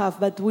great to have,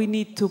 but we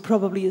need to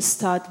probably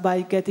start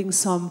by getting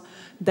some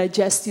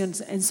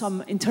digestions and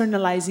some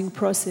internalizing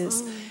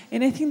process.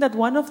 And I think that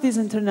one of these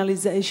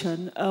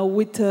internalization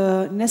would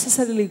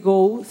necessarily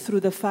go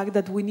through the fact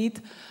that we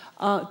need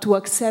to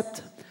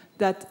accept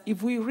that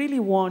if we really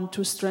want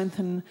to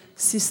strengthen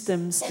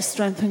systems,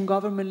 strengthen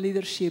government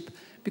leadership,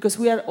 because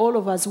we are all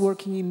of us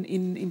working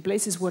in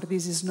places where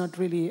this is not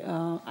really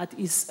at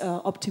its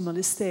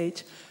optimal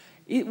stage,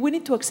 we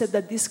need to accept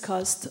that this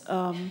costs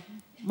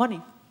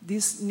money.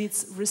 This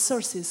needs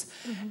resources.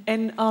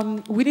 And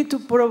we need to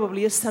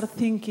probably start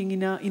thinking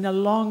in a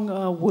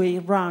long way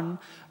run,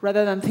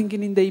 rather than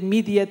thinking in the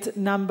immediate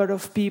number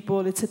of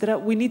people, etc.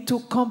 We need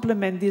to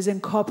complement this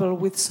and couple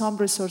with some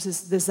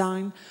resources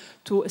designed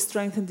to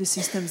strengthen the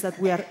systems that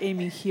we are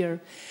aiming here.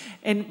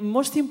 And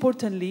most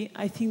importantly,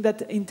 I think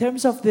that in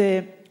terms of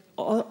the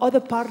other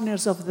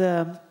partners of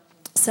the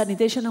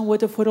sanitation and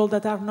water for all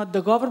that are not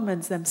the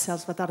governments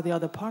themselves, but are the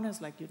other partners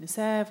like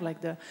UNICEF,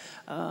 like the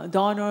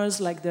donors,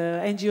 like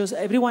the NGOs,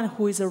 everyone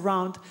who is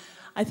around,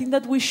 I think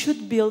that we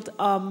should build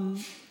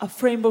a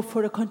framework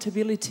for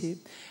accountability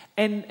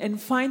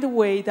and find a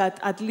way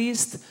that at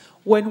least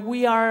when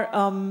we are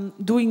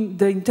doing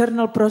the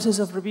internal process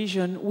of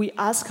revision, we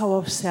ask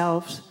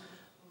ourselves,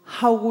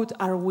 how good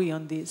are we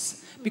on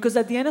this? Because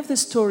at the end of the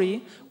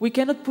story, we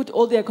cannot put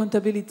all the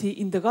accountability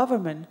in the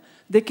government.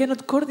 They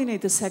cannot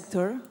coordinate the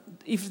sector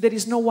if there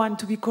is no one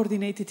to be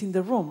coordinated in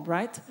the room,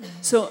 right?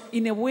 So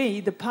in a way,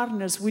 the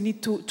partners, we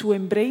need to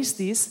embrace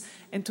this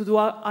and to do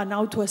an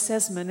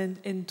auto-assessment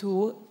and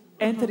to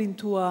enter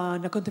into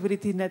an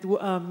accountability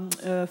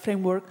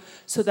framework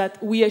so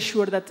that we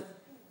assure that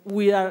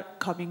we are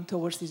coming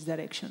towards this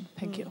direction.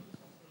 Thank you.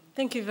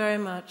 Thank you very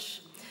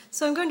much.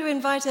 So I'm going to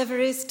invite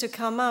Everest to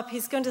come up.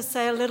 He's going to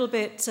say a little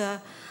bit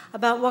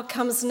about what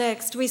comes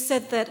next. We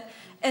said that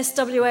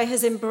SWA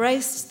has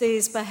embraced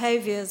these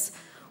behaviours,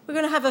 we're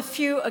going to have a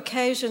few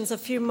occasions, a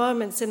few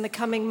moments in the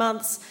coming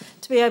months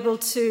to be able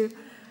to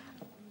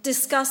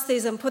discuss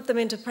these and put them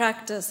into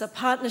practice. A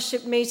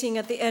partnership meeting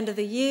at the end of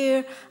the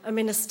year, a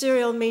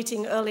ministerial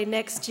meeting early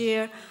next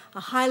year, a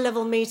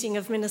high-level meeting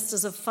of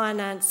ministers of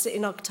finance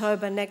in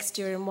October next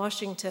year in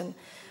Washington.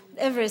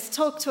 Everest,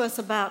 talk to us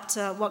about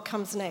what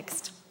comes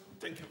next.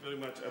 Thank you very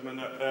much,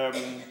 Amanda.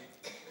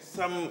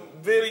 Some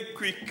very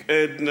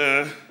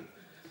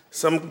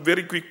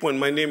quick point.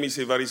 My name is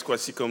Evariste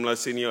Kwasi-Komla,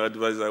 Senior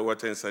Advisor,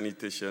 Water and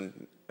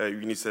Sanitation,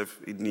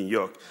 UNICEF in New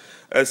York.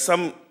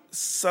 Some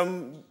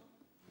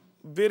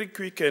very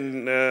quick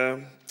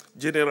and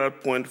general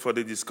point for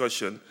the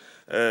discussion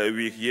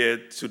we hear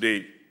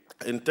today.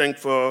 And thank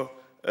for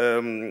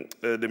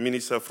the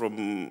minister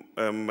from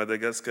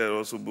Madagascar,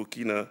 also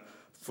Burkina,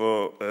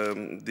 for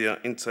their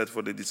insight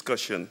for the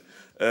discussion.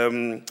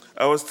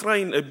 I was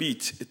trying a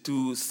bit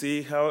to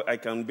see how I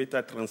can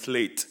better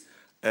translate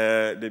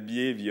the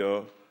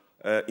behavior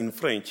in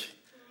French.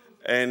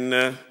 And,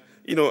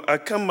 I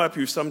come up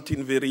with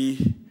something very,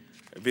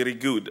 very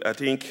good. I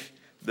think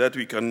that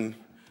we can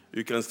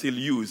still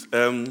use.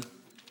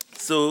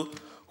 So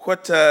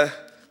what I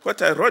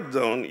wrote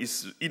down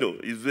is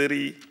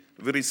very,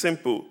 very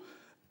simple.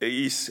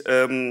 Is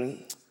the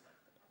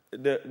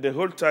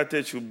whole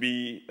title should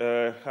be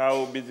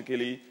how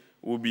basically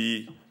will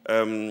be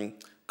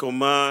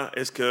comment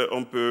est-ce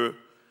qu'on peut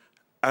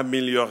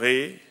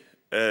améliorer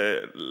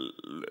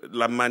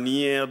la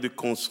manière de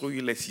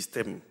construire les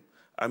systèmes.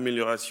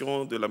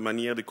 Amélioration de la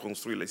manière de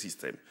construire les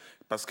systèmes.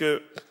 Parce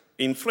que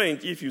in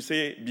French, if you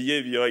say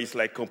behavior is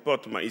like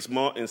comportement, it's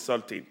more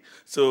insulting.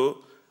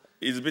 So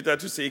it's better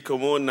to say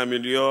comment on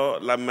améliore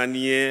la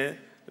manière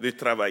de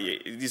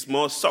travailler. It is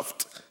more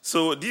soft.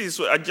 So this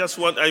is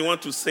what I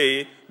want to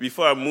say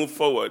before I move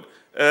forward.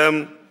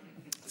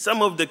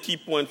 Some of the key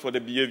points for the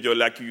behavior,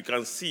 like you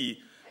can see,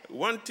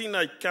 one thing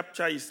I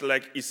capture is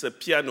it's a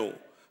piano.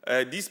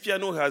 This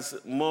piano has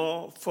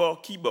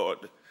 4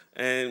 keyboards,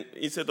 and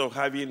instead of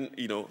having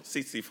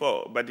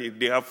 64, but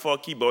they have 4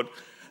 keyboards,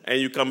 and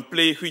you can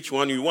play which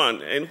one you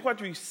want. And what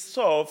we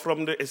saw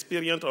from the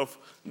experience of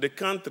the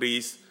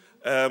countries,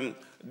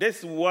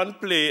 there's one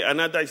play,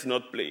 another is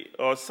not play,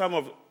 or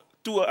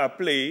 2 are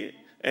play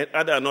and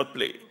other are not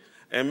play.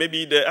 And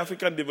maybe the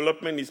African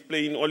development is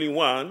playing only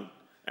 1,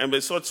 and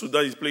the South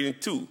Sudan is playing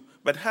 2.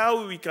 But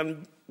how we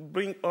can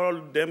bring all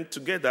of them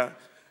together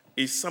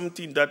is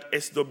something that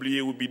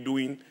SWA will be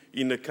doing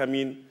in the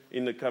coming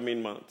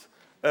months.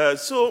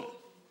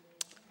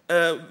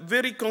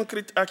 Very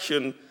concrete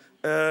action.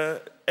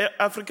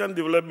 African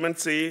development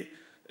say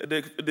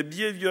the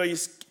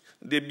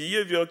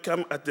behavior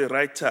come at the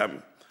right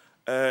time.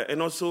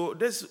 And also,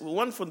 there's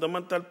one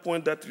fundamental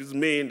point that is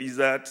made is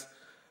that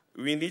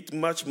we need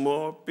much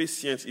more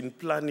patience in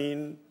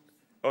planning,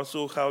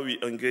 also how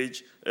we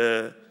engage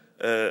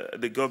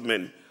the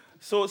government.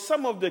 So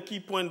some of the key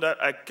points that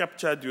I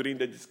captured during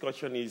the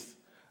discussion is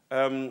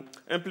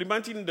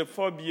implementing the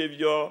 4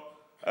 behavior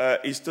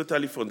is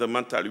totally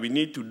fundamental. We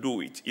need to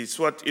do it. It's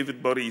what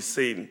everybody is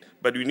saying,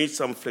 but we need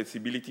some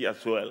flexibility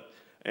as well.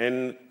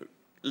 And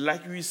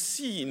like we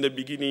see in the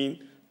beginning,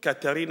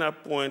 Katarina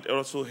point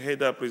also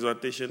had a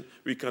presentation,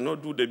 we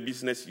cannot do the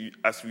business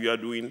as we are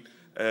doing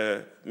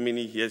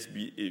many years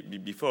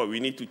before. We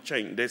need to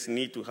change. There's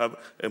need to have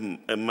a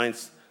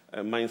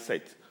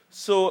mindset.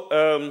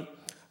 So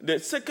the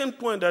second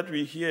point that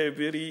we hear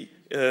very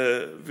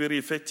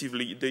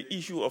effectively, the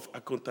issue of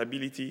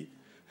accountability,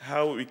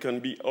 how we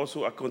can be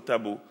also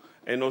accountable,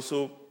 and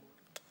also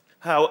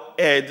how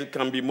aid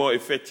can be more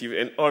effective,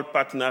 and all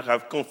partners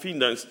have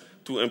confidence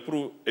to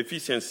improve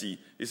efficiency.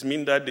 It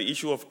means that the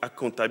issue of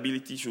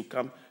accountability should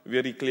come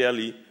very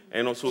clearly,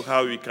 and also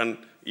how we can,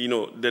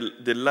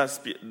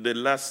 the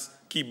last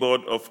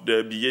keyboard of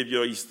the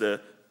behavior is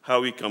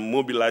how we can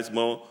mobilize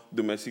more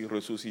domestic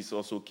resources is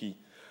also key.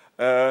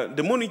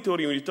 The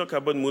monitoring, when we talk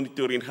about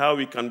monitoring, how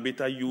we can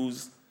better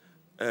use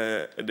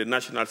the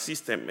national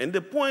system. And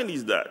the point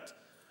is that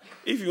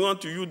if you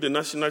want to use the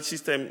national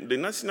system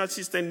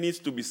needs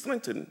to be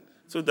strengthened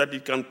so that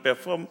it can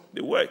perform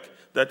the work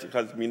that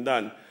has been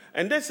done.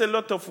 And there's a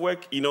lot of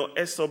work,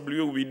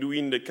 SWA will be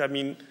doing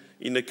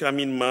in the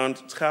coming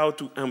months, how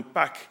to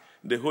unpack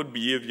the whole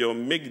behavior,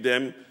 make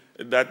them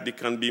that they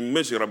can be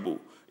measurable.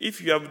 If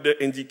you have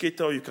the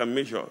indicator, you can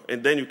measure,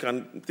 and then you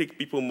can take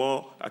people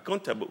more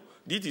accountable.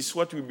 This is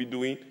what we'll be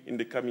doing in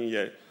the coming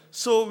year.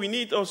 So we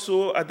need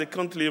also at the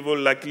country level,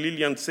 like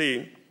Lilian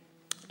said,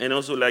 and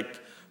also like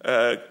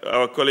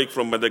our colleague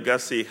from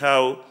Madagascar,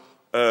 how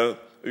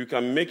we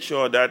can make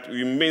sure that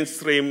we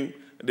mainstream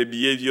the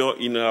behavior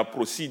in our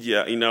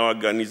procedure, in our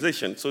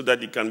organization, so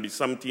that it can be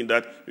something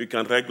that we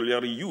can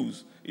regularly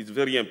use. It's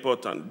very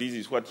important. This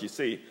is what you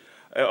say.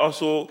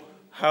 Also,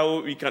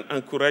 how we can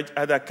encourage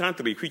other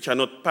countries which are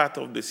not part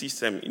of the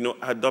system,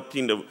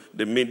 adopting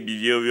the main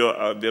behavior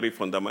are very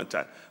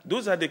fundamental.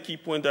 Those are the key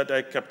points that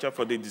I capture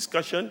for the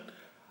discussion.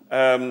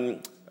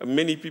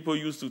 Many people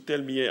used to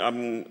tell me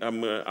I'm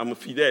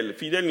fidèle.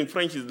 Fidèle in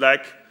French is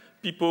like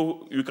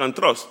people you can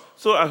trust.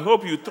 So I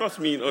hope you trust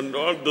me on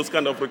all those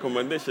kind of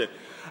recommendations.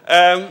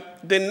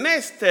 The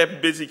next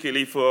step,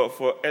 basically, for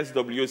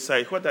SWA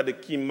Side, what are the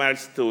key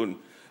milestones?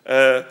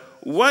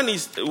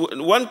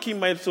 One key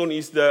milestone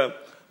is the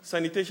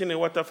Sanitation and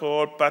Water for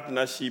All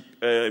Partnership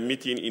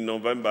meeting in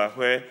November,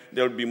 where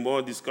there will be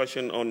more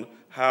discussion on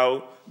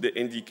how the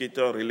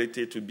indicators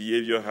related to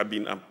behavior have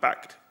been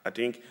unpacked. I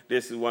think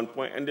this is one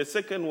point. And the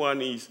second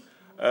one is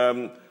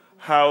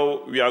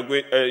how we are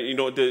going,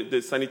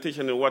 the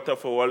Sanitation and Water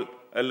for All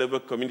level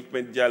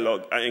commitment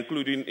dialogue,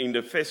 including in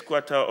the first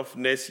quarter of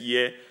next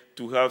year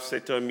to have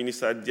sector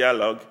minister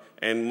dialogue,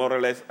 and more or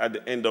less at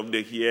the end of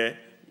the year,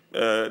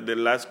 the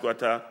last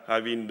quarter,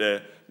 having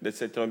the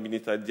sector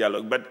minister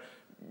dialogue. But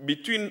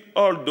between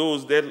all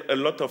those, there's a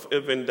lot of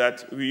events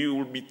that we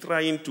will be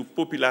trying to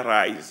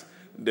popularize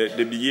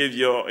the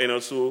behavior and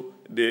also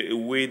the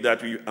way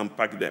that we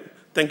unpack them.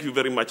 Thank you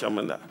very much,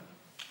 Amanda.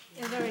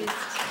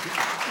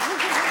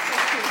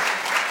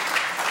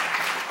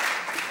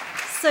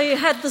 So you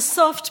had the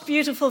soft,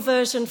 beautiful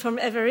version from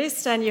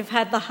Évariste, and you've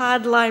had the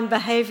hardline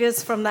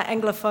behaviours from the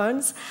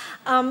Anglophones.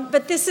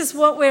 But this is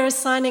what we're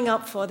signing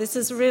up for. This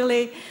is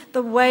really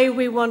the way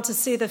we want to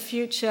see the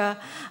future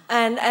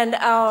and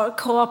our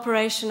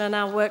cooperation and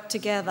our work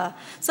together.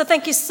 So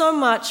thank you so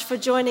much for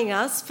joining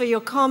us, for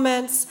your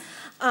comments,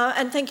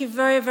 and thank you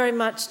very, very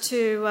much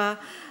to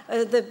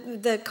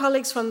the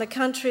colleagues from the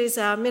countries,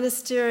 our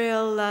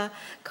ministerial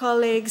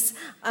colleagues,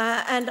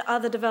 and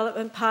other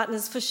development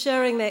partners for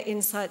sharing their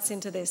insights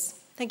into this.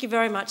 Thank you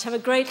very much. Have a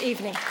great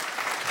evening.